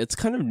lie, it's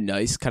kind of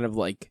nice, kind of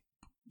like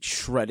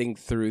shredding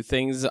through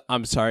things.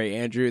 I'm sorry,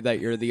 Andrew, that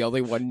you're the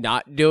only one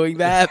not doing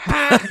that.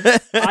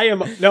 I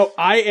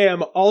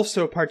am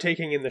also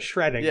partaking in the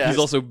shredding. Yeah. He's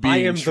also being I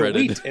am shredded.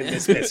 the wheat in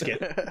this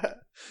biscuit.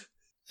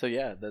 So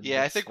yeah,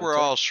 I think we're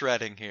all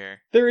shredding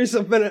here. There is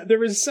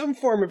some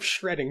form of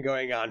shredding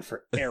going on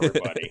for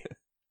everybody.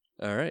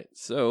 All right,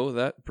 so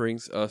that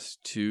brings us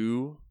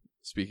to,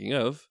 speaking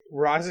of,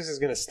 Rosix is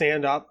going to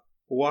stand up,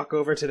 walk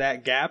over to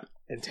that gap,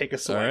 and take a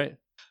swing. all right,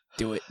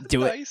 Do it.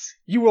 Nice.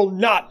 You will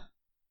not.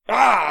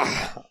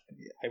 I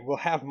will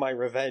have my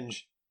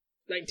revenge.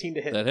 19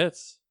 to hit. that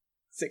hits,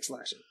 6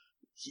 slashing.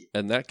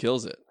 and that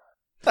kills it.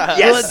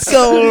 Yes! Let's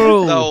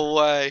go. No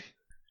way.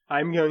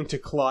 I'm going to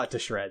claw it to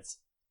shreds.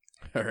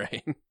 All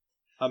right.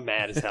 I'm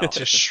mad as hell.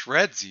 To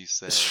shreds, you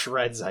say.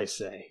 Shreds, I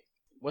say.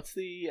 What's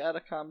the out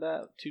of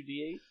combat?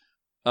 2d8?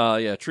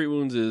 Yeah, treat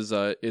wounds is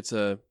it's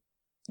a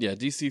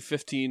DC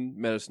 15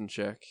 medicine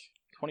check.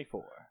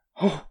 24.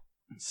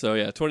 So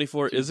yeah,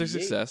 24 is a 2d8.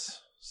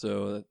 success.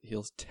 So that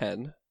heals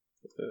 10.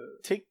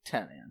 Take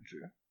 10,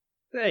 Andrew.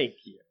 Thank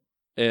you.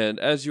 And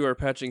as you are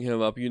patching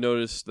him up, you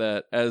notice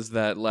that as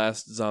that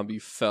last zombie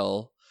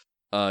fell,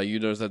 you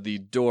notice that the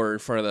door in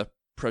front of that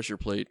pressure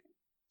plate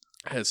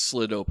has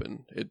slid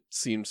open. It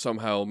seemed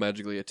somehow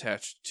magically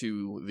attached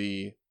to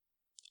the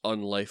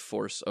unlife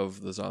force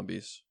of the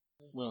zombies.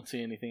 We don't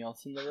see anything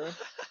else in the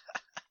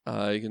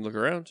room? You can look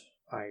around.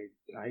 I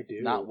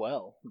do. Not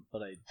well,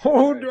 but I...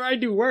 Oh, do I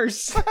do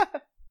worse?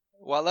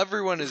 While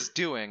everyone is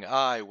doing,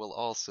 I will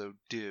also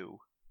do.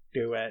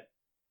 Do it.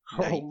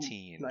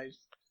 19. Oh, nice.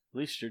 At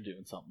least you're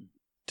doing something.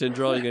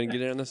 Tindral, you gonna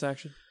get in on this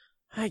action?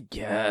 I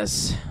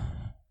guess.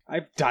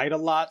 I've died a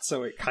lot,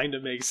 so it kind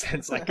of makes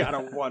sense. I got a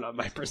 1 on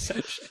my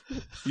perception.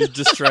 You're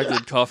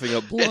distracted, coughing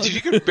up blood. Yeah, dude,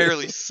 you can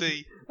barely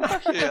see.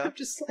 Yeah. I'm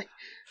just like...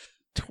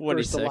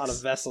 26. There's a lot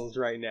of vessels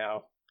right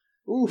now.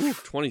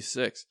 Oof.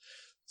 26.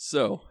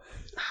 So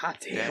Hot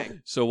damn.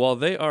 Dang. So while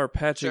they are Is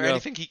patching there up,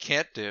 anything he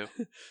can't do?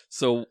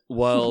 so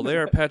while they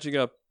are patching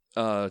up,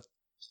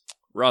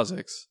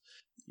 Rosix,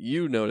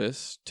 you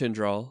notice,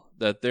 Tindral,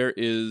 that there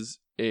is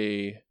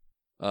a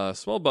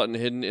small button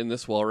hidden in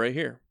this wall right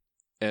here,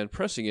 and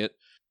pressing it,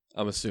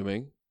 I'm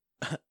assuming,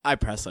 I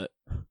press it.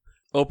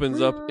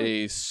 opens up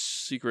a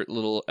secret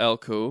little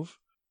alcove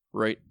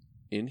right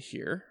in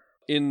here.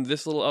 In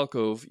this little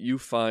alcove, you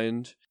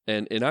find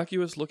an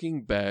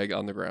innocuous-looking bag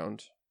on the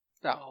ground.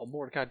 Oh,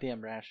 more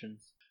goddamn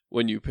rations.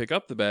 When you pick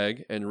up the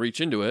bag and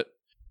reach into it,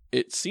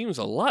 it seems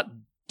a lot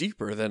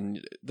deeper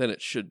than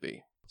it should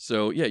be.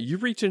 So yeah, you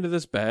reach into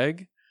this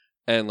bag,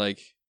 and like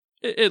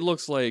it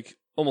looks like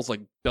almost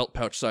like belt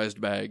pouch sized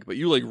bag, but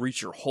you like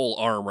reach your whole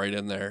arm right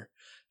in there,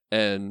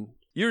 and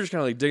you're just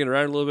kind of like digging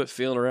around a little bit,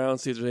 feeling around,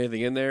 see if there's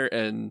anything in there,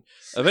 and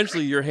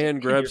eventually your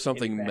hand grabs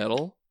something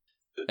metal,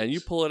 and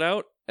you pull it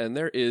out, and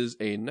there is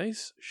a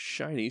nice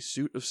shiny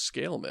suit of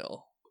scale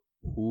mail.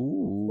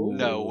 Ooh.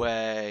 No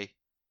way.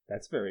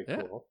 That's very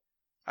Yeah. cool.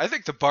 I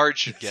think the bard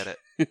should get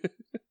it.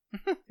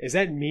 Is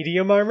that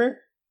medium armor?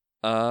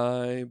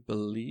 I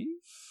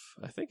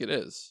think it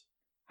is.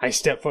 I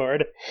step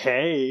forward.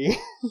 Hey.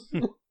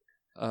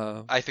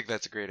 I think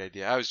that's a great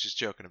idea. I was just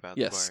joking about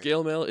the Yes, bard.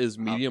 scale mail is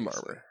medium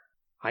Obviously. armor.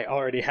 I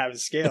already have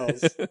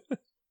scales.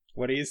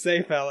 What do you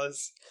say,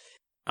 fellas?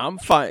 I'm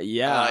fine.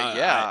 Yeah.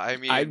 Yeah, I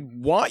mean, I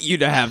want you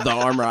to have the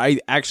armor. I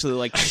actually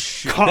like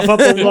Cough up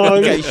a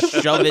lung. I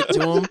shove it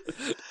to him.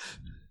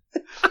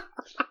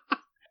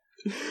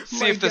 see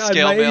My if the God,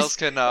 scale my mails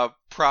can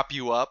prop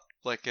you up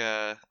like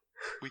a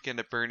Weekend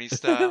at Bernie's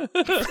style.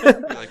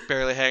 You're like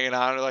barely hanging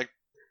on, or like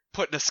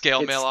putting a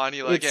scale mail on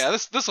you. Like, yeah,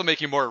 this will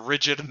make you more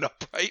rigid and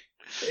upright.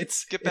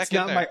 Get back it's in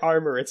not there. my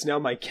armor, it's now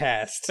my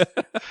cast.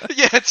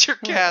 Yeah, it's your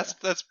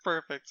cast. That's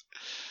perfect.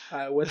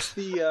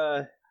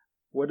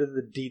 What are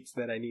the deets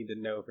that I need to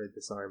know for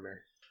this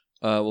armor?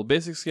 Well,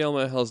 basic scale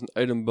mail has an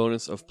item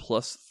bonus of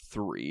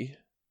 +3.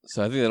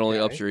 So I think that only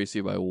Okay. ups your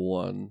AC by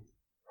 1.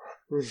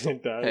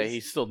 It does. Hey, he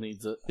still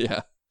needs it.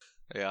 Yeah.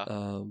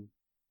 Yeah.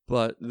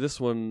 But this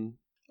one,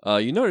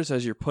 you notice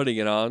as you're putting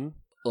it on,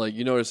 like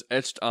you notice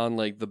etched on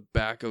like the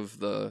back of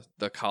the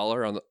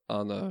collar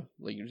on the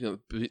like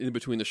in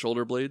between the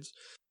shoulder blades,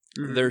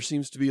 Mhm. there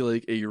seems to be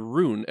like a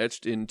rune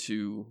etched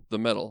into the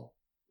metal.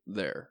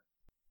 there.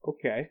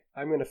 Okay,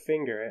 I'm gonna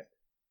finger it.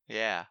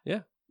 Yeah.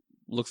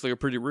 Looks like a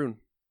pretty rune.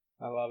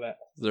 I love it.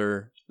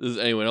 Does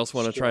anyone else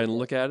want to try and Skillful.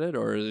 look at it,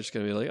 or is it just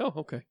going to be like,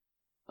 oh, okay?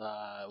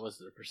 Was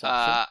it a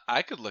perception?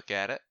 I could look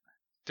at it.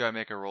 Do I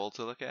make a roll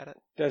to look at it?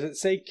 Does it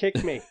say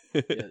kick me?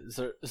 Yeah, is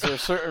there a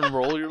certain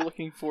role you're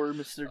looking for,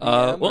 Mr.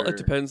 DM? Well, or- it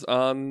depends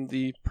on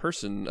the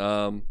person.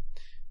 Well,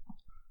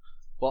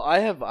 I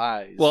have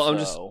eyes. Well,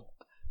 I'm so-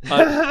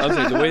 I'm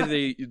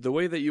saying the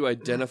way that you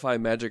identify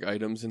magic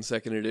items in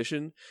second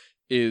edition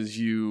is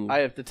I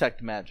have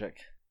detect magic.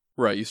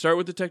 right. You start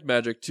with detect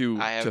magic to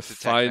I have detect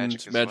find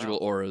magic as magical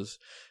well. auras,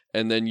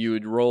 and then you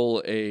would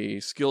roll a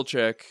skill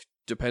check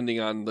depending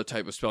on the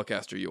type of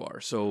spellcaster you are.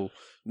 So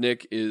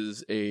Nick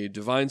is a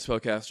divine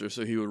spellcaster,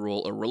 so he would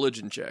roll a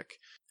religion check.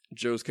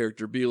 Joe's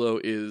character Bilo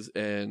is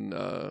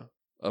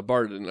a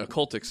bard, an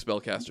occultic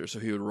spellcaster, so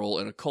he would roll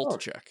an occult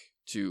check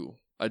to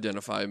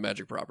identify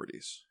magic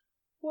properties.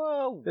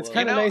 Whoa. It's whoa.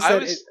 kind of know, nice I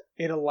that was-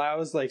 it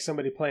allows like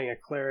somebody playing a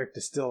cleric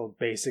to still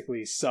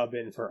basically sub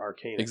in for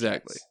arcane.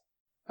 Exactly. checks.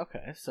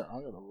 Okay, so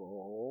I'm gonna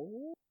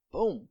roll.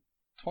 Boom.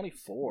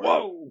 24.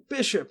 Whoa,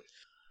 Bishop!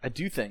 I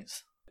do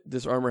things.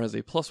 This armor has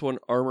a +1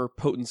 armor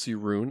potency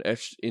rune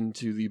etched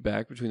into the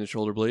back between the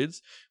shoulder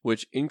blades,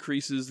 which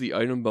increases the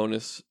item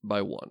bonus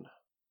by 1.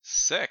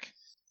 Sick.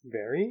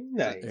 Very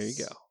nice. There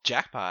you go.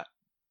 Jackpot.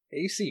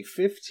 AC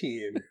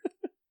 15.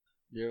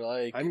 You're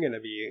like, I'm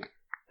gonna be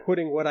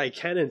putting what I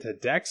can into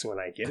Dex when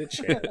I get a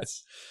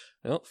chance.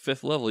 Well,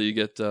 5th level, you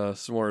get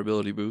some more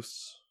ability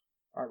boosts.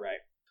 All right.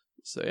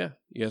 So yeah,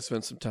 you gotta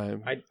spend some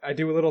time. I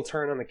do a little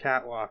turn on the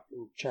catwalk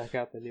and check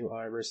out the new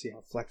armor, see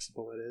how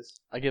flexible it is.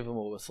 I give him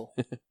a whistle.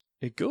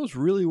 It goes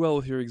really well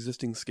with your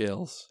existing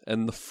scales,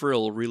 and the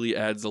frill really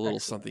adds a little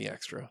Excellent. something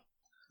extra.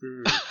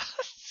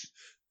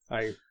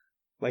 I,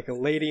 like a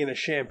lady in a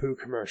shampoo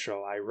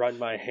commercial, I run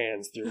my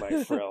hands through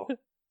my frill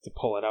to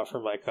pull it out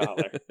from my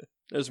collar.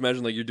 I just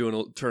imagine like you're doing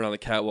a turn on the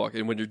catwalk,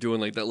 and when you're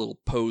doing like that little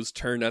pose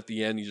turn at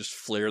the end, you just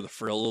flare the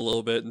frill a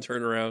little bit and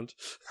turn around.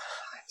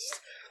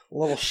 A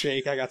little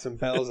shake, I got some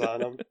bells on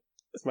them.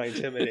 It's my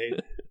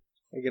intimidate.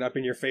 I get up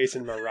in your face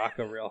in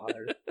Morocco real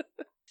hard.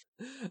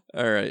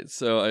 All right,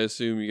 so I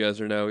assume you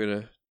guys are now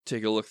gonna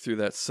take a look through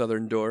that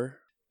southern door,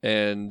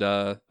 and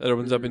that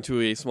opens up into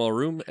a small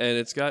room, and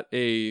it's got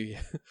a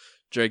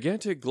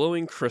gigantic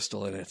glowing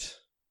crystal in it.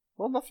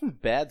 Well, nothing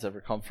bad's ever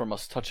come from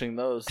us touching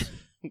those.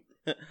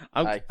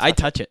 I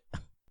touch it.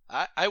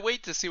 I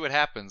wait to see what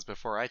happens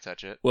before I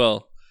touch it.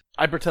 Well,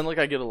 I pretend like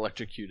I get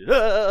electrocuted.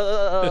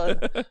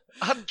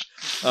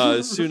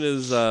 as soon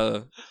as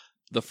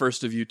the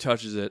first of you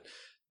touches it,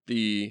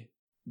 the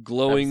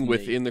glowing That's me.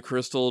 within the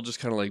crystal just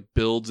kind of like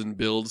builds and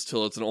builds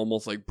till it's an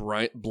almost like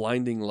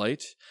blinding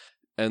light,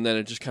 and then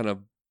it just kind of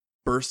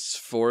bursts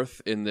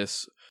forth in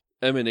this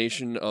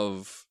emanation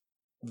of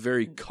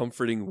very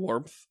comforting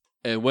warmth.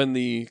 And when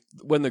the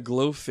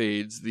glow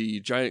fades, the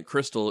giant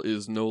crystal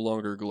is no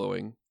longer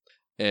glowing,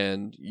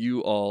 and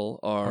you all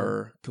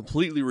are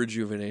completely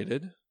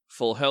rejuvenated,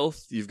 full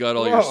health. You've got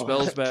all your Whoa.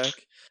 spells back,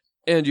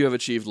 and you have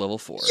achieved level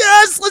 4.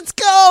 Yes, let's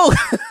go.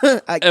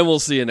 And we'll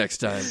see you next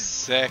time.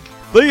 Sick.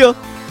 See ya.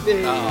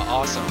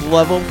 Awesome.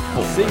 Level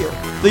 4. See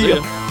ya. See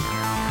ya.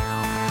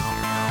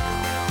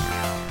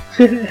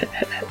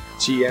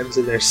 GMs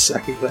and their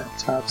sucky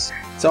laptops.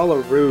 It's all a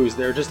ruse.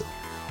 They're just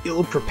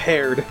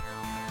ill-prepared.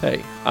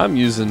 Hey, I'm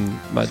using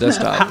my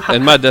desktop,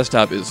 and my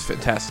desktop is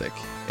fantastic.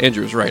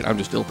 Andrew's right, I'm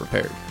just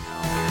ill-prepared.